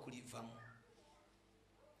biroroha kurivamo,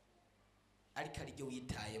 ariko ari ryo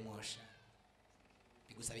witaye mosha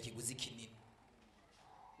bigusaba ikiguzi kinini.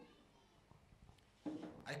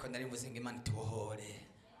 Ariko nari mvuze ngo Imana itubohore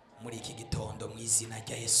muri iki gitondo mu izina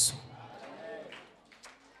rya Yesu.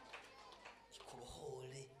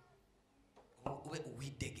 Ikubohore ube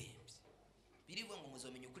uwidegembye. Birivuga ngo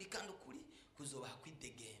muzomenya ukuri kandi ukuri kuzobaha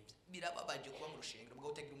kwidegembye. Birababaje kuba mu rushengero bwo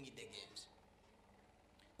utagira umwidegembye,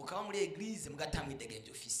 ukaba muri eglise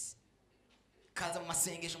mugatamwidegembye ofisi, kaza mu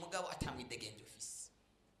masengesho mugabo atamwidegembye ofisi,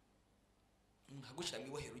 nkagushira mu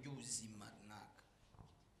ibohero ry'ubuzima naka.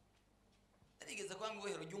 Arigeze kwa mu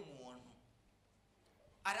ibohero ry'umuntu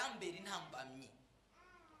arambera intambamyi.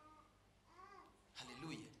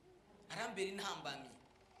 Haleluya. Arambera intambamyi.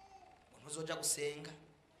 Uzoja gusenga,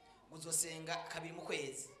 uzosenga kabiri mu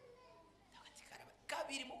kwezi.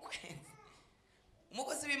 Kabiri mu kwezi.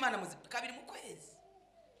 Umukozi w'Imana kabiri mu kwezi.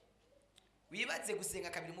 Wibaze gusenga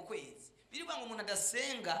kabiri mu kwezi. Birivuga ngo umuntu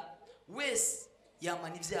adasenga wese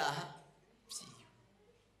yamana ibyaha byiwe.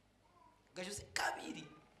 Gajose kabiri.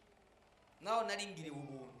 Naho naringiriwe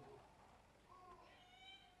ubuntu.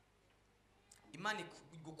 Imana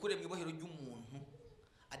igukure mu ibohero ry'umuntu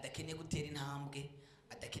adakeneye gutera intambwe,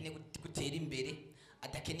 adakeneye gutera imbere,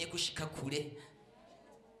 adakeneye gushika kure.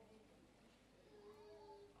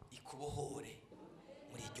 Ikubohore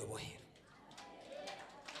muri iryo bohero.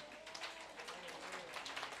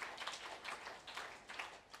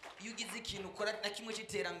 Iyo ugize ikintu ukora na kimwe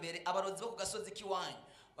cy'iterambere, abarozi bo ku gasozi k'iwanyu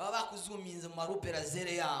baba bakuzuminze mu marupera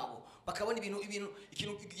zere yabo, bakabona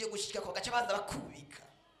ikintu kigiye gushika ko gace baza bakubika.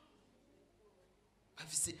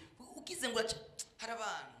 Afise ugize ngo hari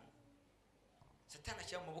abantu Satani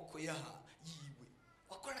ashyira mu maboko yaha yiwe,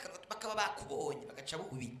 wakora bakaba bakubonye bagaca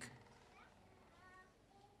bubika.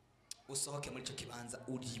 Usohoke muri cyo kibanza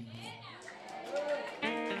urimo,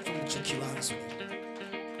 muri cyo kibanza.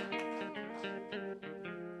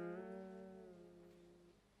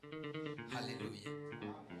 Haleluya.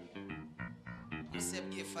 Mose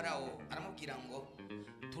yabwiye Farao, aramubwira ngo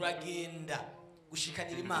turagenda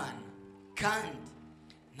gushikanira Imana kandi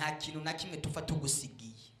nta kintu na kimwe tufa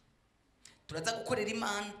tugusigiye. Turaza gukorera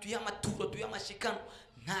Imana, tuyiha amaturo, tuyiha amashikano,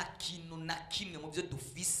 nta kintu na kimwe mu byo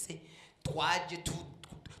dufise twaje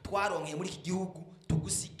twaronkeye muri iki gihugu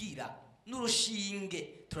tugusigira.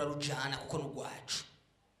 N'urushinge turarujana kuko n'ugwacu.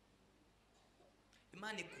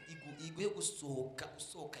 Imana iguhe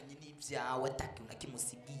usohokanye n'ibyawe atakintu na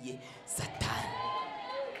kimusigiye Satani.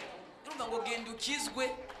 Urumva ngo genda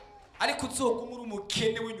ukizwe ariko uzogumura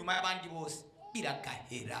umukene w'inyuma y'abandi bose.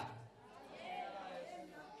 Biragahera.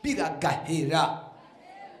 Biragahera.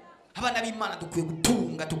 Abana b'Imana dukwiye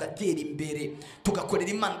gutunga, tugatera imbere, tugakorera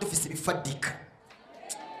Imana dufise bifadika.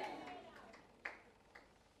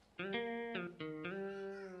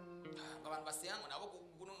 Abantu basenga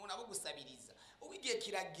nabo gusabiriza. Ugiye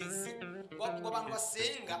kirageze ngo abantu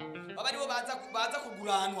basenga baba aribo baza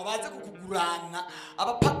kuguranwa, baza kukugurana,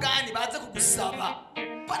 abapagani baza kugusaba,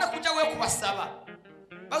 bana kujya we kubasaba,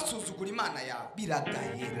 basuzugura Imana yawe.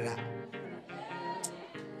 Biragahera.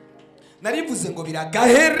 Narivuze ngo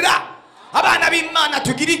biragahera. Abana b'Imana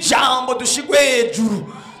tugira ijambo,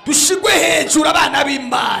 dushigwe hejuru abana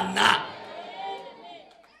b'Imana.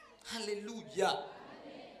 Haleluya.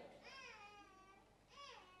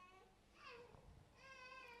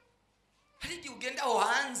 Hari igihe ugenda aho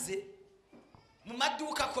hanze mu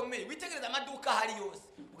maduka akomeye, witegereza amaduka hari yose,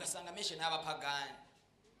 ugasanga menshi n'abapagani.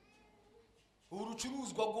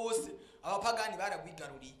 Urucuruzwa rwose abapagani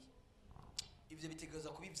baragwigaruriye. Ibyo bitegereza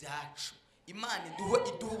kuba ibyacu. Imana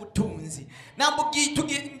iduha ubutunzi. Nambo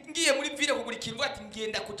ngiye muri vile kugura ikintu ati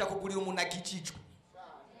ngenda kuja kugurira umuntu akijijwe.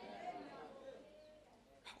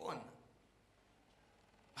 Abona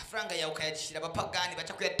amafaranga yawe ukayashira abapagani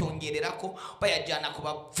baca kuyatongerera ko bayajyana ku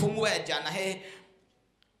bapfumu, bayajyana he.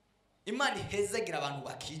 Imana ihezagira abantu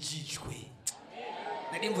bakijijwe.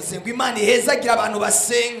 Nari mvuze ngo Imana ihezagira abantu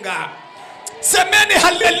basenga. Semene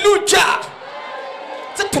haleluya.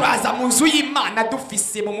 Turaza mu nzu y'Imana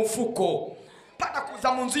dufise mu mufuko pana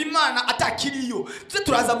kuza mu nzu y'Imana atakiriyo. Tuze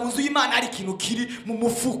turaza mu nzu y'Imana ari ikintu kiri mu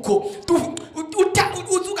mufuko.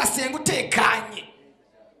 Uzugasenga utekanye.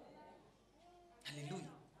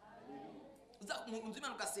 Haleluya. Uza mu nzu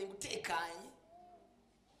y'Imana ugasenga utekanye.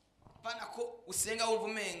 Pana ko usenga wumva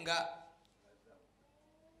umenga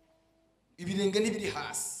ibirenge n'ibiri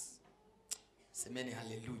hasi. Semeni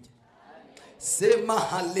haleluya. Sema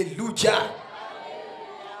haleluya.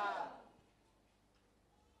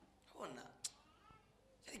 Ona.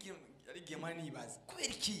 Yari mwana nibaza. Kubera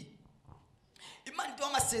iki? Imana iduha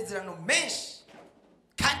amasezerano menshi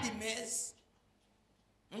kandi meza.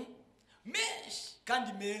 Menshi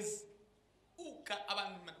kandi meza.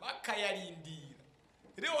 Abantu bakayarindira.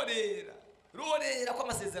 Rorera ko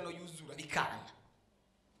amasezerano yuzura bikanga.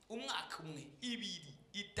 Umwaka umwe, 2,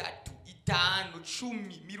 3, 5,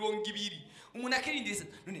 10, 20. Umuntu akirindiriza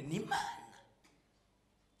none ni Imana.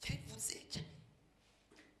 Cyarivuze cyane.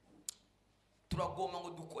 Turagomba ngo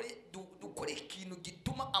dukore ikintu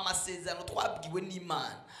gituma amasezerano twabwiwe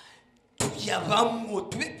n'Imana tuyabamwo,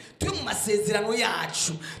 tube mu masezerano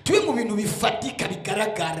yacu, tube mu bintu bifatika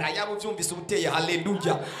bigaragara. Yabo byumvise ubuteye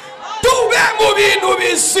haleluya. Tube mu bintu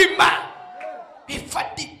bizima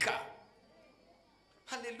bifatika.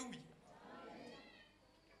 Haleluya.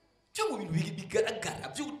 Cyo mu bintu bigaragara,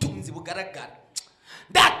 by'ubutunzi bugaragara.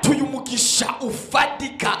 Ndatuye umugisha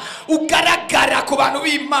ufatika ugaragara ku bantu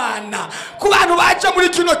b'Imana, ku bantu baje muri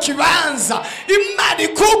kino kibanza. Imana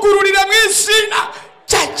ikugururira mu izina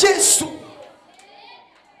cya Yesu.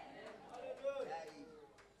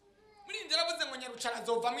 Muri ndera buze ngo nyarucara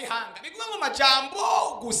zova mu ihanga. Biguma mu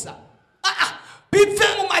majambo gusa. Bive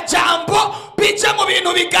mu majambo, bice mu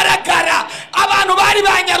bintu bigaragara. Abantu bari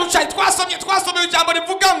banyarucaye, twasomye ijambo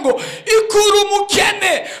rivuga ngo ikuru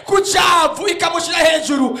umukene ku cyavu ikamushira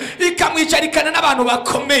hejuru ikamwicarikana n'abantu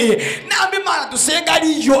bakomeye. Nambe Imana dusenga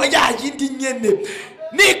ariyo yayindi nyene.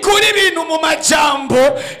 Ni kuri ibintu mu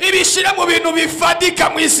majambo ibishira mu bintu bifadika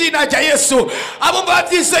mu izina rya Yesu. Abo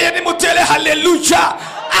bavyizeye nimutere haleluya.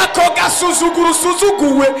 Ako gasuzuguru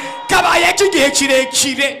suzuguwe kabaye kigihe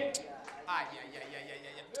kirekire.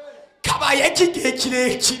 Kabaye kigihe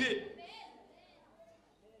kirekire.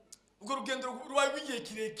 Ubwo rugendo rwawe igihe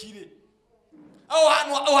kirekire. Aho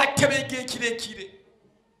hantu hatebeye igihe kirekire.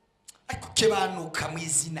 Ariko kebanuka mu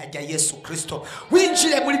izina rya Yesu Kristo.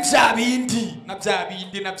 Winjire muri bya bindi na bya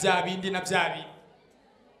bindi na bya bindi na bya bindi.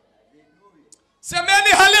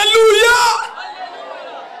 Semeni haleluya.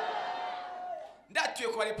 Ndatuye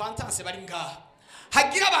ko repentance bari ngaha.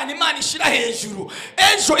 Hagira abantu Imana ishira hejuru.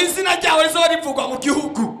 Ejo izina ryawe rizo rivugwa mu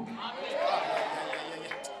gihugu.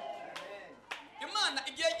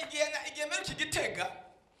 Igihe kigitega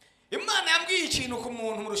Imana yambwiye ikintu ku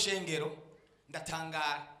muntu mu rushengero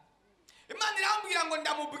ndatangara. Imana irambwira ngo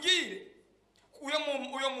ndamubwire uyo muntu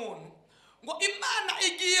ngo Imana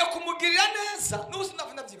igiye kumugirira neza. N'ubusi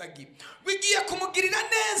ndafunda byibagiye. Bigiye kumugirira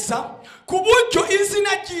neza ku buryo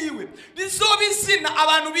izina ryiwe rizoba izina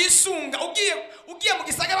abantu bisunga. Ugiye mu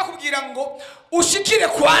gisagara bakubwira ngo ushikire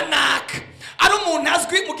kwa naka, ari umuntu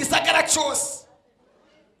azwi mu gisagara cyose.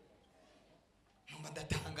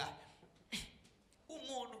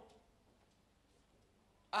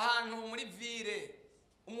 Ahantu muri ville,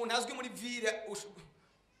 umuntu azwi muri ville,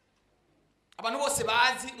 abantu bose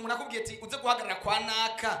bazi, umuntu akubwiye ati uze guhagarara kwa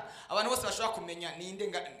naka, abantu bose bashobora kumenya ninde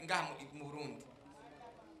ngaha mu Burundi.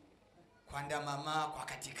 Kwa Ndamama, kwa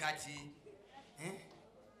Katikati,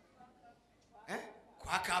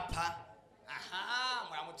 kwa Kapa. Aha,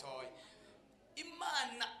 muramutoye.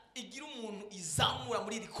 Imana igira umuntu izamura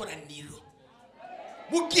muri iri koraniro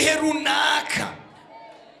mu gihe runaka.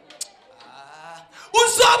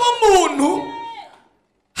 Uzaba umuntu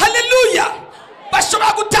haleluya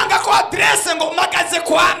bashobora gutanga ko adresse ngo magaze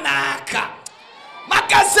kwa naka,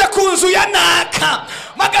 magaze ku nzu ya naka,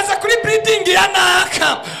 magaze kuri building ya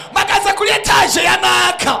naka, magaze kuri etage ya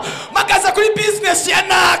naka, magaze kuri business ya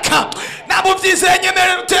naka. Nabo byizeye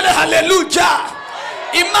nyemerera utere haleluya.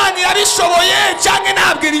 Imana yabishoboye cyangwa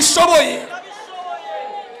ntabwo irishoboye.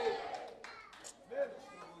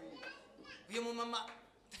 Uyu mama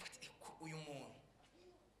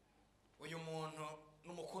uyu muntu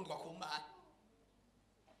n'umukundwa ku Mana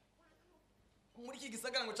muri iki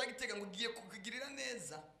gisagara ngo cyagitega ngo ugiye kukugirira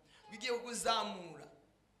neza, bigiye kuzamura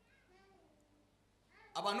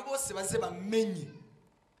abantu bose baze bamenye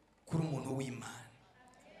kuri umuntu w'Imana.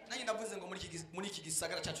 Nanjye ndavuze ngo muri iki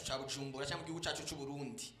gisagara cyacu cya Bujumbura cyangwa igihugu cyacu cy'u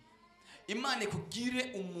Burundi, Imana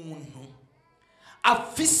ikugire umuntu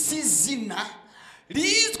afise izina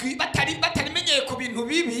rizwi batarimenyeye ku bintu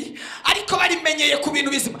bibi ariko barimenyeye ku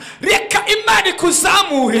bintu bizima. Reka Imana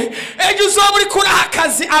ikuzamure, ejo uzoba uri kuraha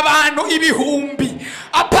akazi abantu 1000,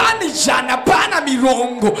 apana 100, apana apana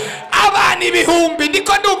mirongo, abana ibihumbi.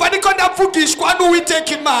 Ndiko ndumva, ndiko ndavugishwa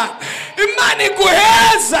n'Uwiteka Imana. Imana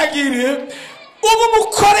iguhezagire ubu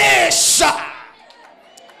mukoresha.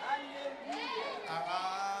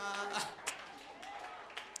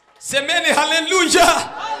 Semeni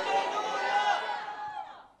haleluya.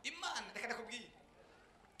 Imana reka ndakubwira,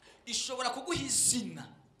 ishobora kuguha izina,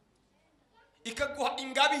 ikaguha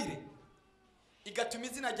ingabire, igatuma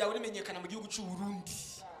izina ryawe rimenyekana mu gihugu cy'u Burundi.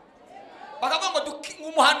 Bakavuga ngo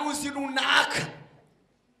umuhanuzi runaka,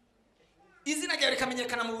 izina ryawe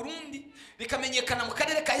rikamenyekana mu Burundi, rikamenyekana mu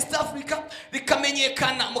karere ka East Africa,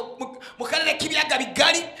 rikamenyekana mu karere k'ibiyaga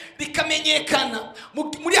bigari, rikamenyekana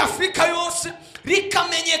muri Afrika yose,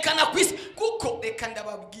 rikamenyekana ku isi. Kuko reka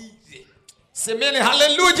ndababwire, semene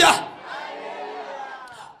haleluya,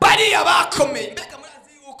 bariya bakomeye. Mbega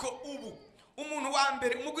murazi yuko ubu umuntu wa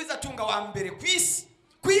mbere, umugwiza atunga wa mbere ku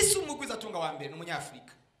isi umugwiza atunga wa mbere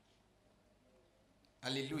n'umunyafrika.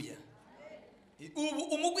 Haleluya. Ubu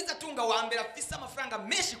umugwiza atunga wa mbere afise amafaranga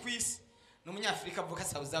menshi ku isi n'umunyafrika avuka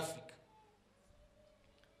South Africa.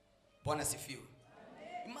 Bwana sifiwe.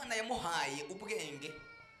 Imana yamuhaye ubwenge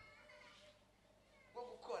bwo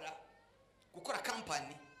gukora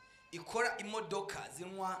company ikora imodoka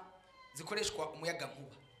zikoreshwa umuyaga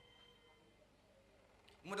nkuba.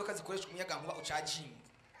 Imodoka zikoreshwa umuyaga nkuba ucharging,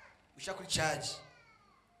 ushaka kuri charge,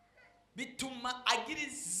 bituma agira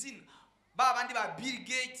izina. Babandi ba Bill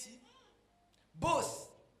Gates boss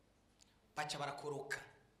bacha barakoroka.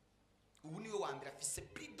 Ubu niwe wa mbere afise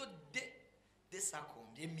prido de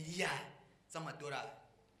 50 miliyari z'amadolari.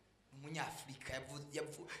 Umunyafrika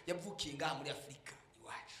yavukiye ngaha muri Afrika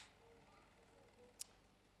iwacu.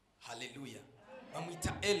 Haleluya.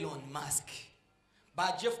 Bamwita Elon Musk,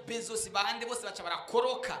 ba Jeff Bezos, bande bose bacha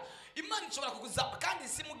barakoroka. Imana ishobora kuguzaba kandi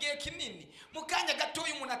si mu gihe kinini, mu kanya gato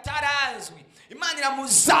umuntu atarazwi, Imana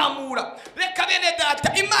iramuzamura. Reka bene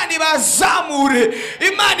data, Imana ibazamure,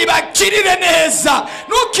 Imana ibakirire neza,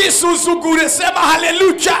 ntukisuzugure. Sema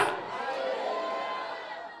haleluya.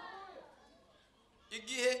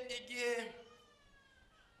 Igihe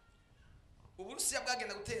Uburusiya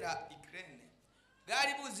bwagenda gutera Ukraine,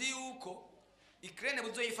 bwari buzi yuko Ukraine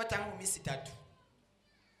buzoyifata mu minsi 3,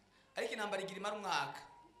 ariko intambara igira imara umwaka.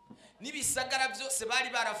 Nibisagara byose bari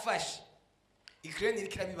barafashe, Ukraine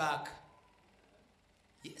irikira bibaka.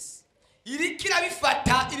 Yes, irikira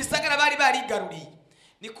bifata ibisagara bari barigaruriye.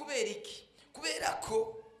 Ni kubera iki? Kubera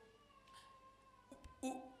ko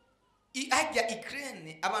ihajya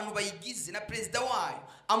Ukraine abantu bayigize na president wayo,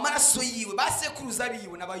 amaraso yiwe basekuruza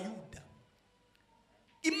biwe n'abayuda.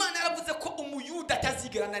 Imana yaravuze ko umuyuda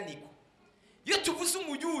atazigera naniko. Iyo tuvuze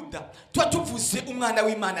umuyuda tuba tuvuze umwana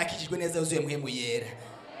w'Imana yakijijwe neza yuzuye muhemu yera.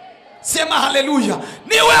 Sema haleluya.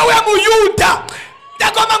 Ni wewe muyuda,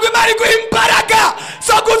 ndagomba ngo Imana iguhe imbaraga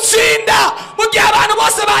zo gutsinda mu gihe abantu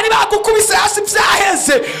bose bari bagukubise hasi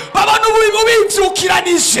byaheze, babona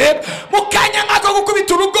ubibyukiranije mu kanya nk'ako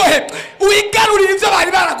gukubita urugohe, wigarurira ibyo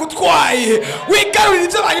bari baragutwaye, wigarurira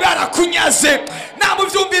ibyo bari barakunyaze.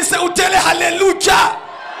 Namuvyumvise utele haleluya.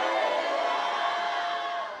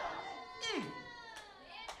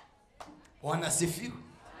 Bwana sifiwe.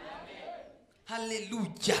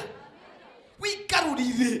 Haleluya.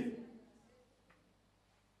 Wigarurire.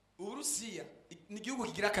 Uburusiya ni igihugu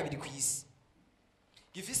kigira kabiri ku isi,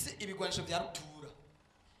 gifise ibigwanisho bya rutura.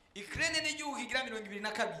 Ukraine ni igihugu kigira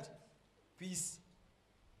 22 ku isi.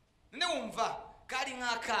 None wumva kari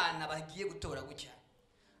nk'akana bagiye gutora gutya,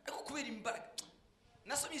 ariko kubera imbaraga.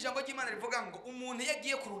 Nasomye ijambo ry'Imana rivuga ngo umuntu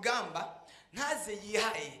yagiye ku rugamba ntaze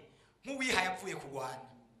yihaye nk'uwihaye apfuye kugwana.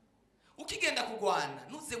 Ukigenda kugwana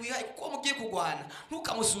ntuze wihaye, kuko mugiye kugwana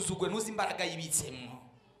ntukamusuzugwe, ntuzi imbaraga yibitsemo.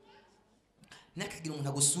 Nakagira umuntu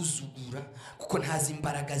agusuzugura kuko ntazi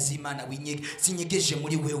imbaraga z'Imana zinyegeje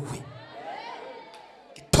muri wewe.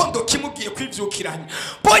 Gitondo kimugiye kwivyukiranya,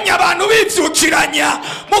 bonye abantu bivyukiranya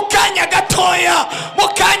mu kanya gatoya, mu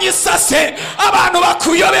kanya isase, abantu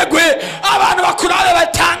bakuyobegwe, abantu bakurabe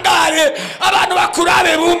batangare, abantu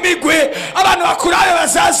bakurabe bumigwe, abantu bakurabe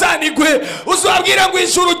bazazanigwe. Uzabwira ngo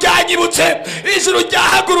ijuru ryanyibutse, ijuru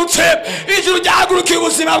ryahagurutse, ijuru ryahagurukiye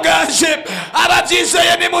ubuzima bwanje.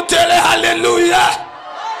 Ababyizeye nimutere haleluya.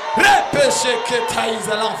 Repeshe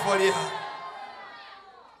ketaiza l'enfolia.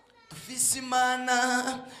 Dufise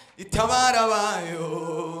Imana itabara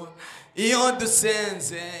bayo, iyo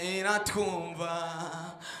dusenze iratwumva.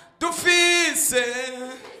 Dufise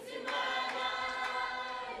Imana itabara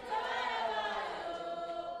bayo,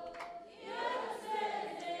 iyo dusenze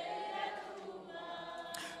iratwumva.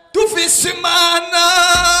 Dufise Imana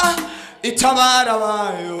itabara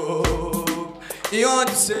bayo, iyo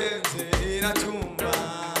dusenze iratwumva.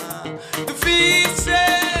 Dufise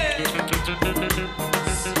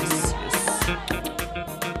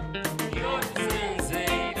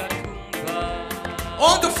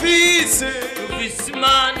On dufise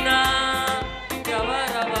Imana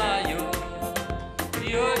yabarabayo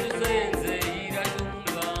iyo dusenze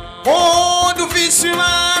iratumva. On dufise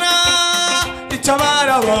Imana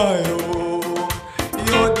itabara bayo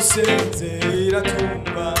iyo dusenze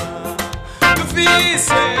iratumva.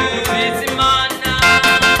 Dufise Imana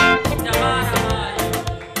yabarabayo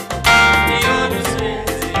iyo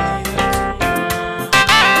dusenze iratumva.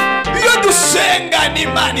 iyo dusenga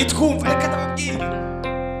n'Imana itwumva.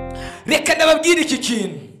 Reka ndababwira iki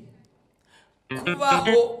kintu.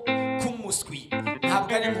 Kubaho k'umuswi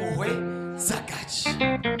ntabwo ari impuhwe z'agaca.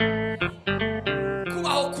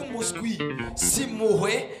 Kubaho k'umuswi si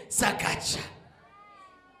impuhwe z'agaca.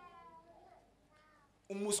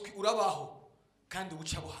 Umuswi urabaho kandi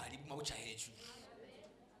ubuca buhari buma buca hejuru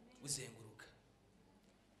uzenguruka.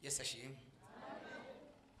 Yesu ashimwe.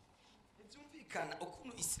 Byumvikana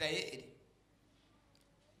ukuntu Isirayeli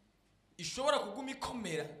ishobora kuguma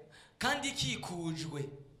ikomera kandi ikikujwe.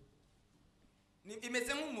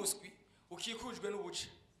 Imeze nk'umuswi ukikujwe n'ubuca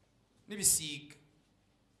n'ibisiga.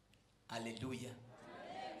 Haleluya.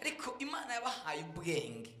 Ariko Imana yabahaye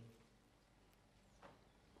ubwenge.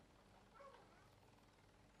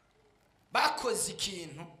 Bakoze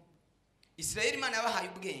ikintu. Isirayeli Imana yabahaye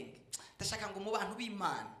ubwenge. Ndashaka ngo mu bantu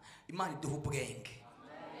b'Imana, Imana iduhe ubwenge.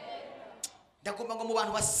 Ndagomba ngo mu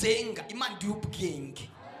bantu basenga, Imana iduhe ubwenge.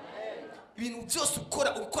 Ibintu byose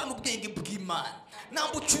ukora n'ubwenge bw'Imana.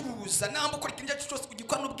 Namba ucuruza, namba ukora ikintu cyose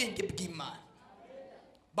ugikora n'ubwenge bw'Imana.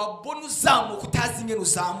 Babona uzamuka utazi ingene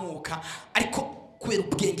uzamuka, ariko kubera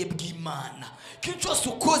ubwenge bw'Imana. Ikintu cyose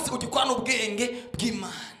ukoze ugikora n'ubwenge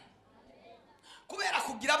bw'Imana. Kubera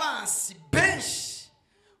kugira abansi benshi,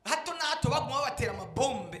 hato na hato baguma babatera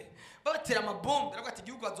amabombe. Aravuga ati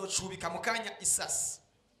igihugu bazocubika mu kanya isasi.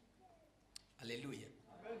 Haleluya.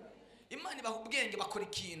 Imana ibaha ubwenge, bakora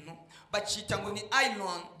ikintu bacita ngo ni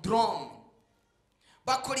Iron Drum.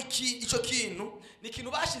 Bakora icyo kintu ni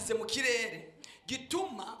ikintu bashize mu kirere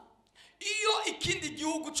gituma iyo ikindi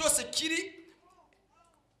gihugu cyose kiri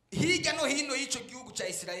hirya no hino y'icyo gihugu cya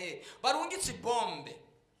Isirayeli barungitse bombe,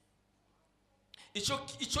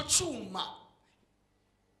 icyo cyuma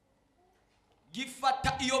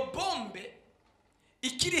gifata iyo bombe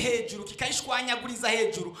ikiri hejuru kikayishwanyaguriza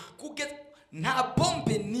hejuru kugeza nta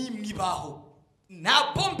bombe n'imwe ibaho.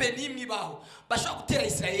 Nta bombe n'imwe ibaho bashobora gutera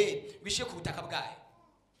Isirayeli bishiye ku butaka bwayo.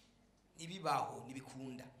 Nibibaho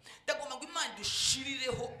nibikunda. Ndagomba ngo Imana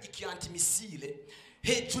dushirireho ikiantimisile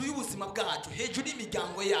hejuru y'ubuzima bwacu, hejuru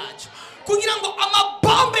y'imiryango yacu, kugira ngo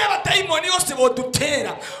amabombe y'abadayimoni yose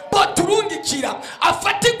bodutera boturungikira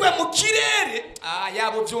afatirwe mu kirere.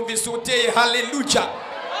 Yabo byumvise uteye. Haleluya.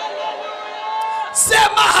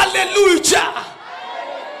 Sema haleluya.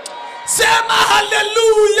 Sema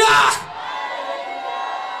haleluya.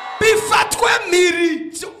 Bifatwe miri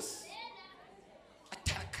byose.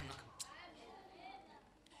 Atarakana.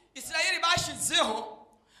 Isirayeli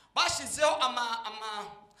bashizeho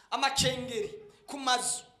amakengeri ku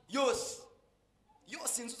mazu yose.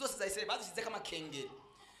 Inzu zose za Isirayeli bazishyizeho amakengeri.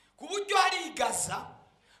 Ku buryo hari igaza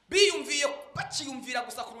baciyumvira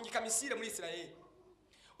gusa kurungika misile muri Isirayeli.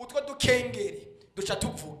 Utwo dukengeri duca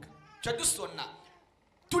tuvuga, duca dusona.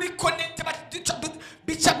 Turi connect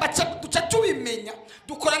duca tubimenya,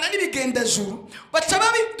 dukorana n'ibigendajuru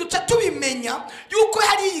duca tubimenya yuko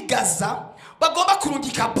hari igaza bagomba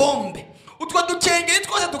kurungika bombe. Utwo dukengeri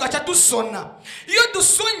twose tugaca dusona. Iyo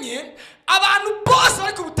dusonye abantu bose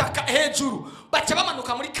bari ku butaka hejuru baca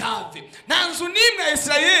bamanuka muri kave. Nta nzu n'imwe ya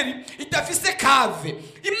Isirayeli idafise kave.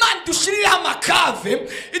 Imana idushirireho amakave,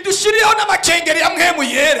 idushirireho n'amakengeri ya mpwemu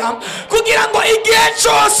yera, kugira ngo igihe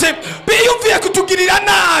cyose biyumviye kutugirira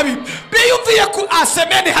nabi, biyumviye ku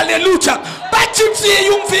asemeni. Haleluya.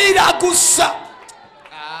 Bakivyiyumvira gusa.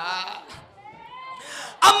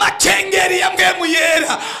 Amakengeri ya mpwemu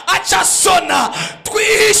yera acasona.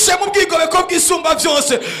 Twihishe mu bwigobeko bw'isumba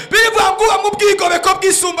byose. Bivuga ngo mu bwigobeko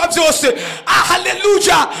bw'isumba byose.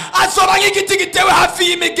 Haleluya. Azoba nk'igiti gitewe hafi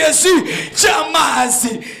y'imigezi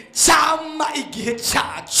cy'amazi cyama igihe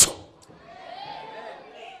cyacu.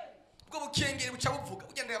 Ubwo bukengeri buca buvuga,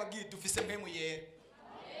 ugenda yababwiye dufise mpwemu yera.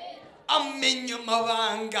 Amenya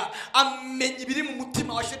amabanga, amenya ibiri mu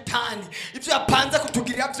mutima wa shetani, ibyo yapanze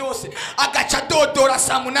kutugirira byose. Agaca dodora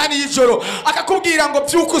saa 8 y'ijoro akakubwira ngo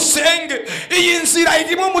byuka usenge, iyi nzira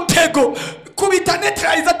irimo umutego, kubita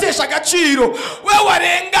neutralize atesha agaciro. We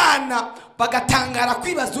warengana bagatangara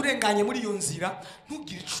kwibaza urenganye muri iyo nzira,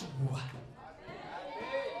 ntugire icububa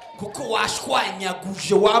kuko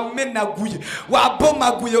washwanyaguje, wamenaguye,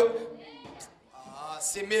 wabomaguye.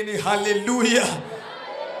 semeni haleluya,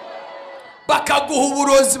 bakaguha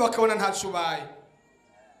uburozi bakabona ntacu ubaye.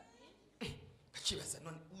 Bakibaza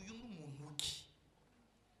none uyu ni umuntu ki?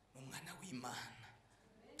 Umwana w'Imana,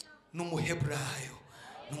 n'umuheburayo,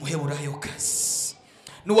 n'umuheburayo kazi,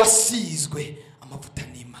 n'uwasizwe amavuta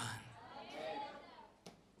n'Imana.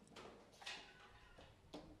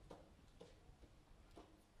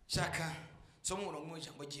 Shaka somo umurongo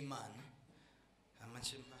w'ijambo ry'Imana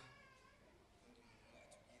amachimba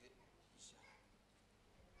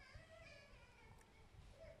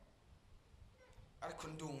ariko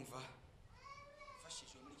ndumva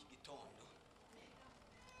fashije muri iki gitondo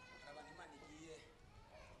abantu Imana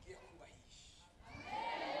igiye kubahisha.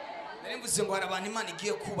 Nari mvuze ngo hari abantu Imana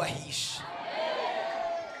igiye kubahisha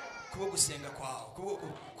kubwo gusenga kwawe,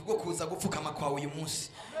 kubwo kuza gupfukama kwawe uyu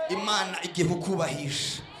munsi. Imana igiye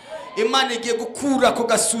kukubahisha. Imana igiye gukura ko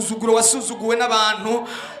gasuzuguro wasuzuguwe n'abantu,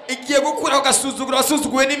 igiye gukura ko gasuzuguro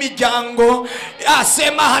wasuzuguwe n'imiryango.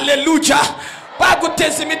 Sema haleluya.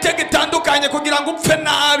 Baguteza imitego itandukanye kugira ngo upfe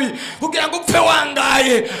nabi, kugira ngo upfe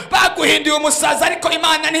wangaye. Baguhinduye umusaza ariko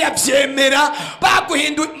Imana ntiyabyemera.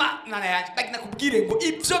 Baguhinduye Imana yanjye ndagina kubwire ngo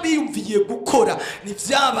ibyo biyumviye gukora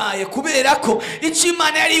nivyabaye, kubera ko icyo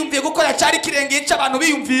Imana yari yumviye gukora cyari kirengeye icyo abantu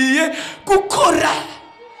biyumviye gukora.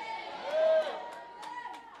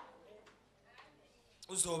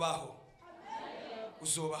 Uzobaho,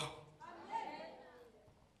 uzobaho.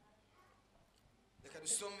 Reka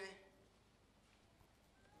dusome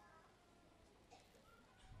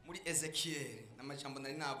muri Ezekiel n'amajambo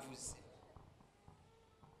nari navuze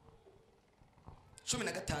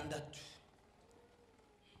 16.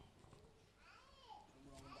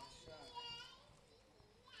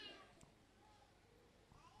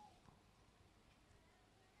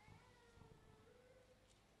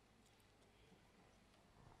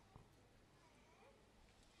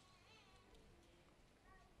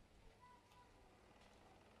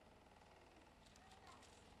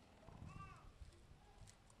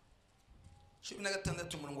 Cumi na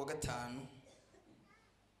gatandatu umurongo wa 5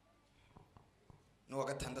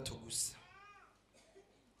 n'uwa 6 gusa.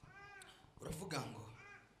 Uravuga ngo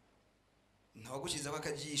ntawagushyizeho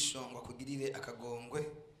akajisho ngo akugirire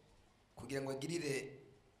akagongwe, kugira ngo agirire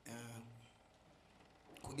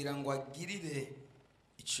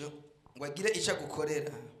icyo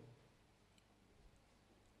agukorera.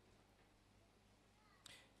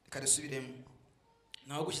 Reka dusubiremo.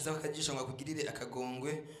 Ntawagushyizeho akajisho ngo akugirire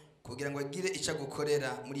akagongwe, kugira ngo agire icyo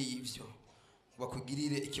agukorera muri ivyo, ngo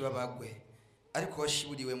akugirire ikibabagwe. Ariko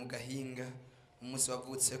washiburiwe mu gahinga umunsi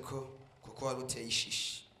wavutse ko, kuko waruteye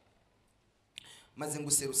ishishi. Maze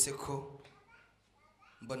nguserutse ko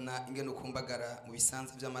mbona ingene ukumbagara mu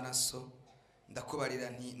bisanza by'amaraso, ndakubarira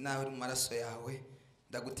nti nawe mu maraso yawe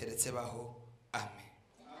ndaguteretse baho. Amen.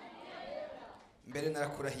 Mbere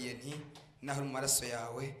narakurahiye nti nawe mu maraso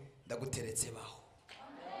yawe ndaguteretse baho.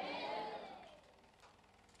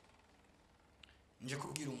 Nje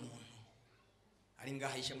kubwira umuntu ari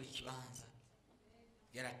ngaha yishe muri kibanza,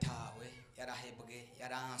 yaratawe, yarahebwe,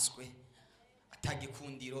 yaranswe,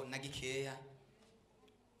 atagikundiro na gikeya,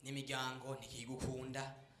 n'imiryango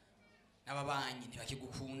ntikigukunda, n'ababanyi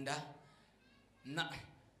ntibakigukunda,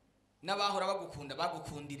 n'abahora bagukunda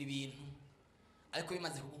bagukundira ibintu, ariko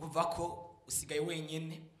bimaze kukuva ko usigaye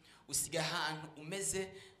wenyene, usigaye ahantu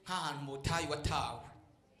umeze nk'ahantu mu butayu watawe.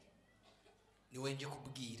 Niwe nje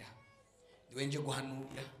kubwira, niwe nje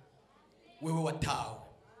guhanura, wewe watawe.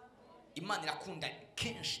 Imana irakunda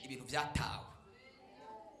kenshi ibintu byatawe.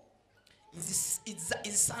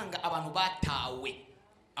 Izisanga abantu batawe,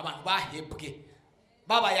 abantu bahebwe,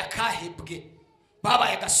 babaye akahebwe,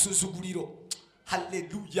 babaye agasuzuguriro.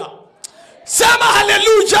 Haleluya. Sema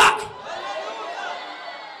haleluya.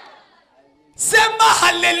 Sema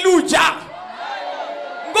haleluya.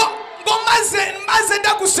 Ngo maze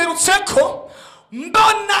ndaguserutse ko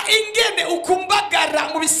mbona ingene ukumbagara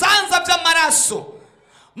mu bisanza by'amaraso,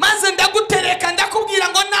 maze ndagutereka ndakubwira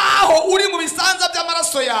ngo naho uri mu bisanza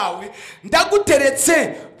by'amaraso yawe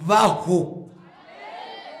ndaguteretse baho.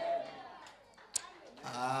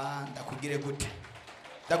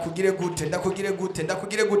 Ndakugire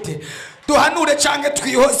gute duhanure canke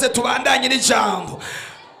twihose tubandanye n'ijambo.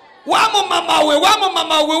 Wa mama we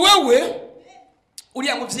wewe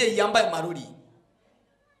uriya muvyeyi yambaye amarori,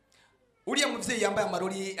 uriya muvyeyi yambaye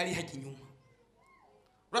amarori ari hajya inyuma,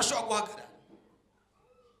 urashobora guhagarara.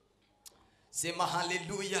 Sema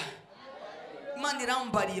haleluya. Imana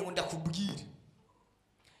irambariye ngo ndakubwire,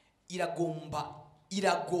 iragomba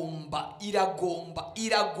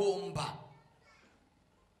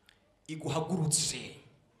iguhagurutse,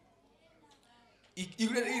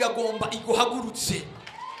 iragomba iguhagurutse.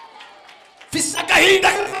 ufise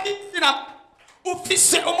agahinda,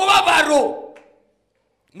 ufise umubabaro,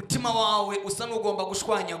 mutima wawe usa n'ugomba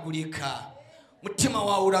gushwanyagurika, mutima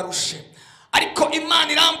wawe urarushe. Ariko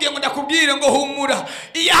Imana irambwiye ngo ndakubwire ngo humura,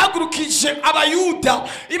 iyahagurukije abayuda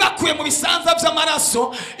ibakuye mu bisanza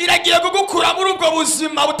by'amaraso, iragiye kugukura muri ubwo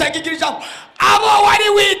buzima butagigira ijambo. Abo wari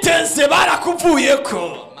witeze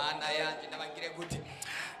barakuvuyeko. Mana yanjye nabagire gute?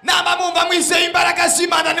 Nama mumva mwizeye imbaraga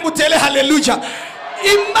z'Imana, nimutere haleluya.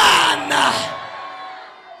 Imana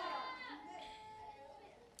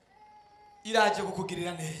iraje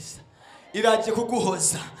kukugirira neza, iraje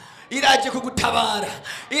kuguhoza, iraje kugutabara,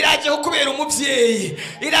 iraje kukubera umuvyeyi,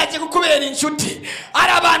 iraje kukubera inshuti.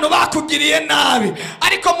 Ari abantu bakugiriye nabi,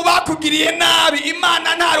 ariko mu bakugiriye nabi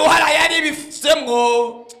Imana nta ruhara yari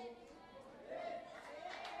bifisemo.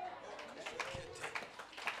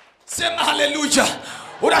 Sema haleluya.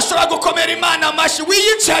 Urashobora gukomera Imana amashi,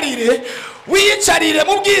 wiyicarire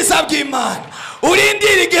mu bwiza bw'Imana,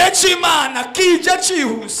 urindire igihe cy'Imana kije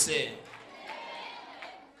cyihuse.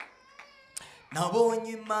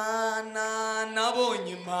 Nabonye Imana,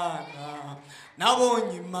 nabonye Imana,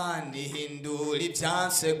 nabonye Imana ihindura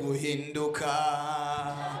ibyanse guhinduka.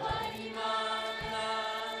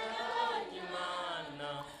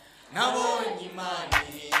 Nabonye Imana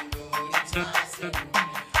ihindura ibyanse guhinduka.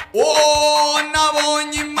 Oh,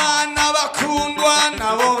 nabonye Imana bakundwa,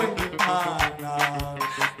 nabonye Imana,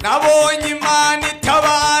 nabonye Imana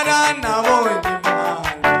itabara, nabonye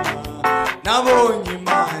Imana, nabonye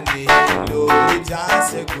Imana ihindura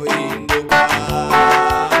ibyanse guhinduka.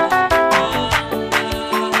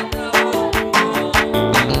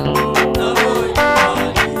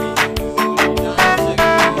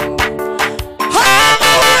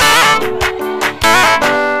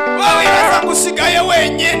 Usigaye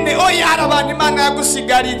wenyene, oya hari abantu Imana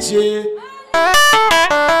yagusigarije.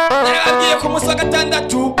 Naragiye ku munsi wa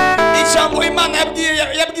gatandatu, ijambo Imana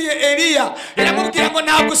yabwiye Eliya, iramubwira ngo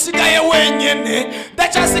ntabwo usigaye wenyene,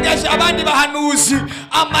 ndacyasigaje abandi bahanuzi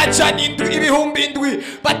amajana indwi, ibihumbi indwi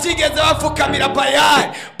batigeze bapfukamira Bayali.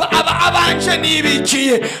 Abanje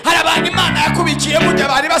nibikiye, hari abantu Imana yakubikiye burya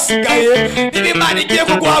bari basigaye. Niba Imana igiye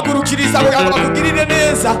kuguhagurukiriza kugira ngo bakugirire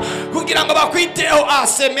neza, kugira ngo bakwiteho,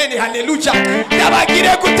 asemeni haleluya.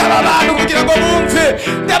 Ndabagire gutaba abantu kugira ngo bumve,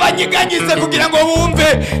 ndabanyiganyize kugira ngo bumve,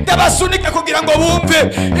 ndabasunike kugira ngo bumve.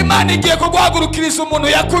 Imana igiye kuguhagurukiriza umuntu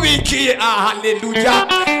yakubikiye. Haleluya.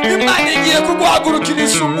 Imana igiye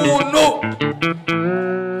kuguhagurukiriza umuntu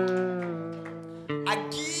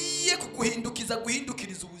agiye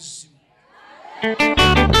guhindukiriza ubuzima.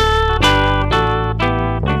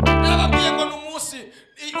 Nababwiye ngo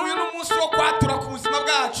uyu n'umunsi wo kwatura ku buzima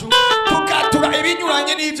bwacu, tukatura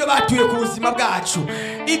ibinyuranye n'ibyo batuye ku buzima bwacu,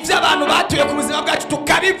 ibyo abantu batuye ku buzima bwacu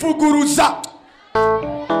tukabivuguruza.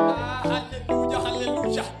 Haleluya,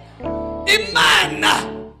 haleluya. Imana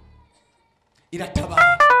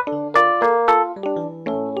iratabara.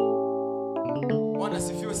 Bwana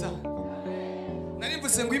sifiwe sana.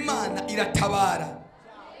 Narimvuze ngo Imana iratabara.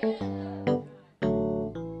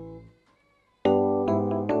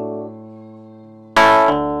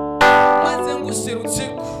 Maze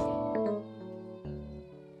nguserutseko,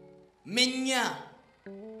 menya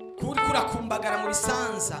kuri kurakumbagara mu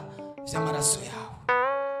bisanza by'amaraso yawe.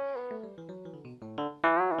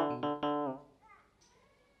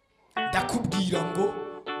 Ndakubwira ngo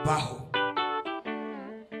baho,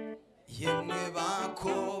 yemwe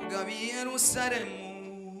bakobwa b'i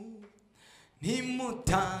Yerusalemu,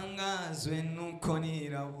 ntimutangazwe nuko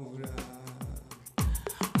nirabura.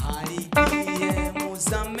 Hari igihe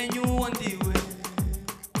muzamenya uwo ndiwe,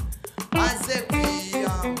 maze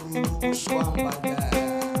kwiyambura ubushwambagara.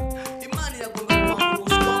 Imana iragomba kwambura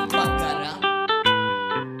ubushwambagara.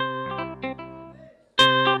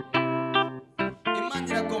 Imana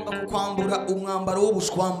iragomba kukwambura umwambaro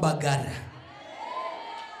w'ubushwambagara.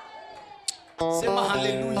 Sema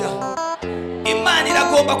haleluya. Imana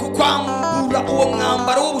iragomba kukwambura uwo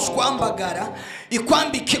mwambaro w'ubushwambagara,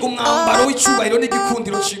 ikwambike umwambaro w'icyubahiro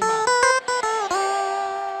n'igikundiro cy'Imana.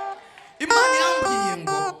 Imana irambwiye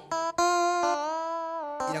ngo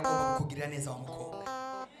iragomba kukugirira neza wa mukobwa.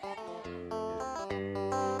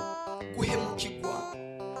 Guhemukirwa,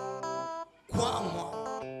 kwamwa,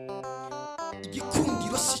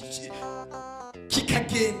 igikundiro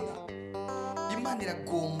kikagenda. Imana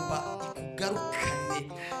iragomba ikugarukane,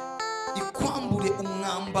 ikwambure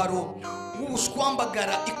umwambaro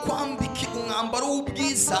w'ubushwambagara, ikwambike umwambaro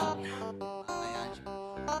w'ubwiza.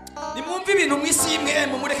 Nimwumve ibintu mwisi y'imwe,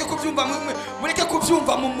 mureke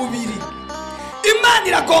kubyumva mu mubiri. Imana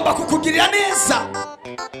iragomba kukugirira neza.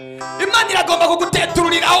 Imana iragomba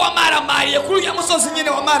kugutetururira aho wamaramariye, kuri uyu musozi nyine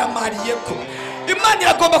wamaramariye ko. Imana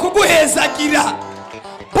iragomba kuguhezagira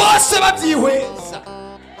bose babyihweza.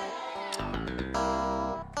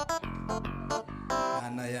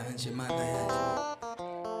 Mana yanje, Mana yanje,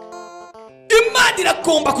 Imana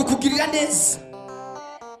iragomba kukugirira neza.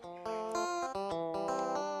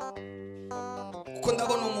 Kuko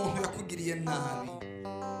ndabona umuntu yakugiriye nabi,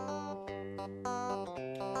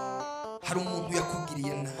 hari umuntu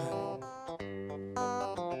yakugiriye nabi,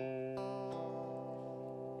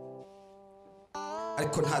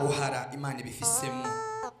 ariko nta ruhara Imana ibifisemo,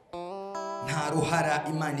 nta ruhara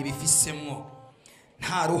Imana ibifisemo,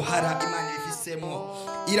 nta ruhara Imana ibifisemo.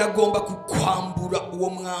 Iragomba kukwambura uwo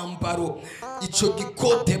mwambaro, icyo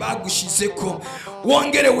gikote bagushizeko,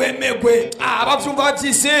 wongere wemegwe. Abavyumva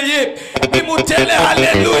babyizeye bimutere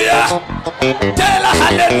haleluya, tela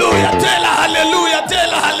haleluya, tela haleluya,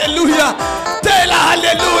 tela haleluya, tela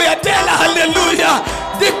haleluya, tela haleluya.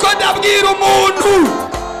 Ndiko ndabwira umuntu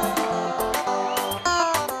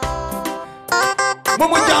mu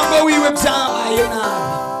muryango wiwe byabaye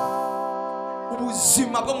nabi,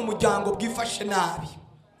 ubuzima bwo mu muryango bwifashe nabi,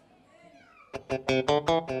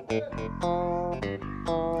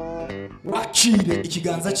 wakire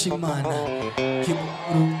ikiganza cy'Imana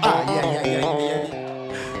kiguru.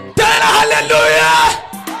 Tera haleluya.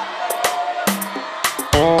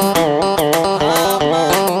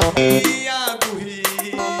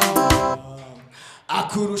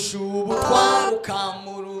 Akurusha ubutwaro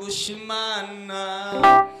ukamurusha Imana,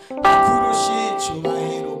 akurusha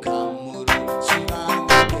icyubahiro ukamurusha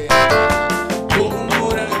Imana.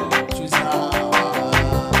 Humura tuzaba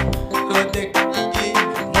Morodekayi,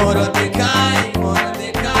 Morodekayi,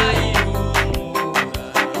 Morodekayi, humura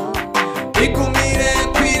igumire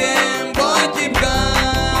ku irembo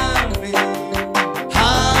ry'ibwami.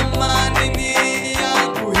 Hamani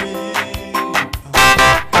niyaguhiga,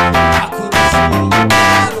 akurusha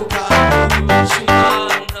ubutwaro ukamurusha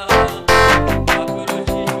Imana,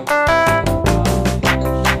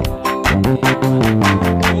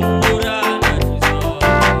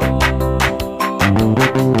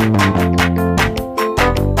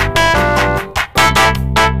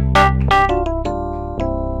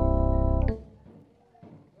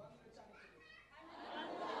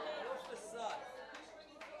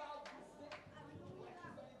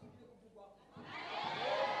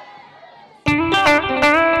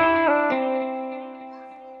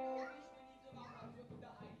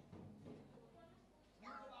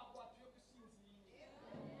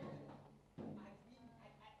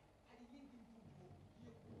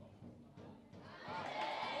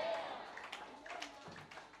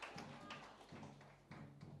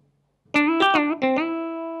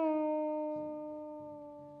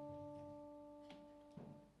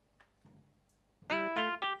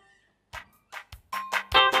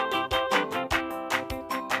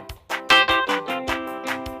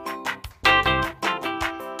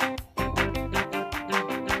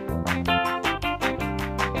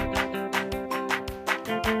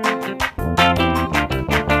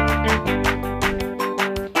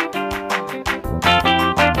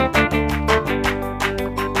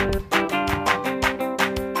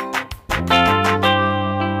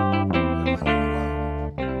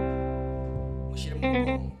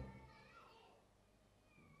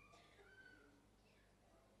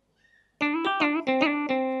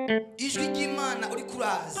 ijwi ry'Imana uri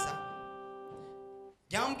kuraza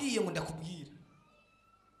yambwiye ngo ndakubwira,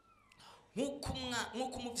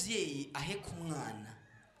 nk'uko umubyeyi aheka umwana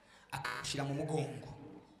akamushyira mu mugongo.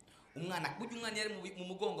 Umwana burya umwana yari mu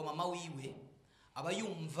mugongo mama wiwe aba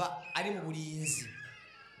yumva ari mu burinzi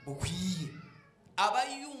bukwiye, aba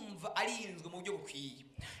yumva arinzwe mu buryo bukwiye.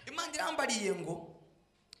 Imana irambariye ngo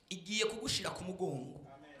igiye kugushira ku mugongo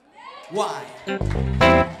wayo.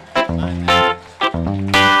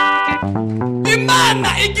 Imana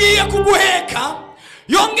igiye kuguheka,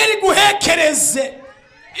 yongera iguhekereze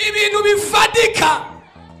ibintu bifadika.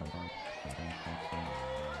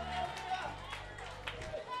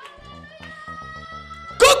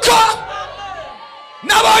 Kuko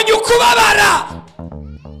nabonye ukubabara.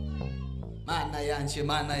 Mana yanje,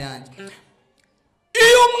 Mana yanje,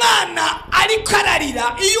 iyo umwana ariko ararira,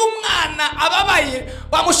 iyo umwana ababaye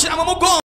bamushyira mu mugongo.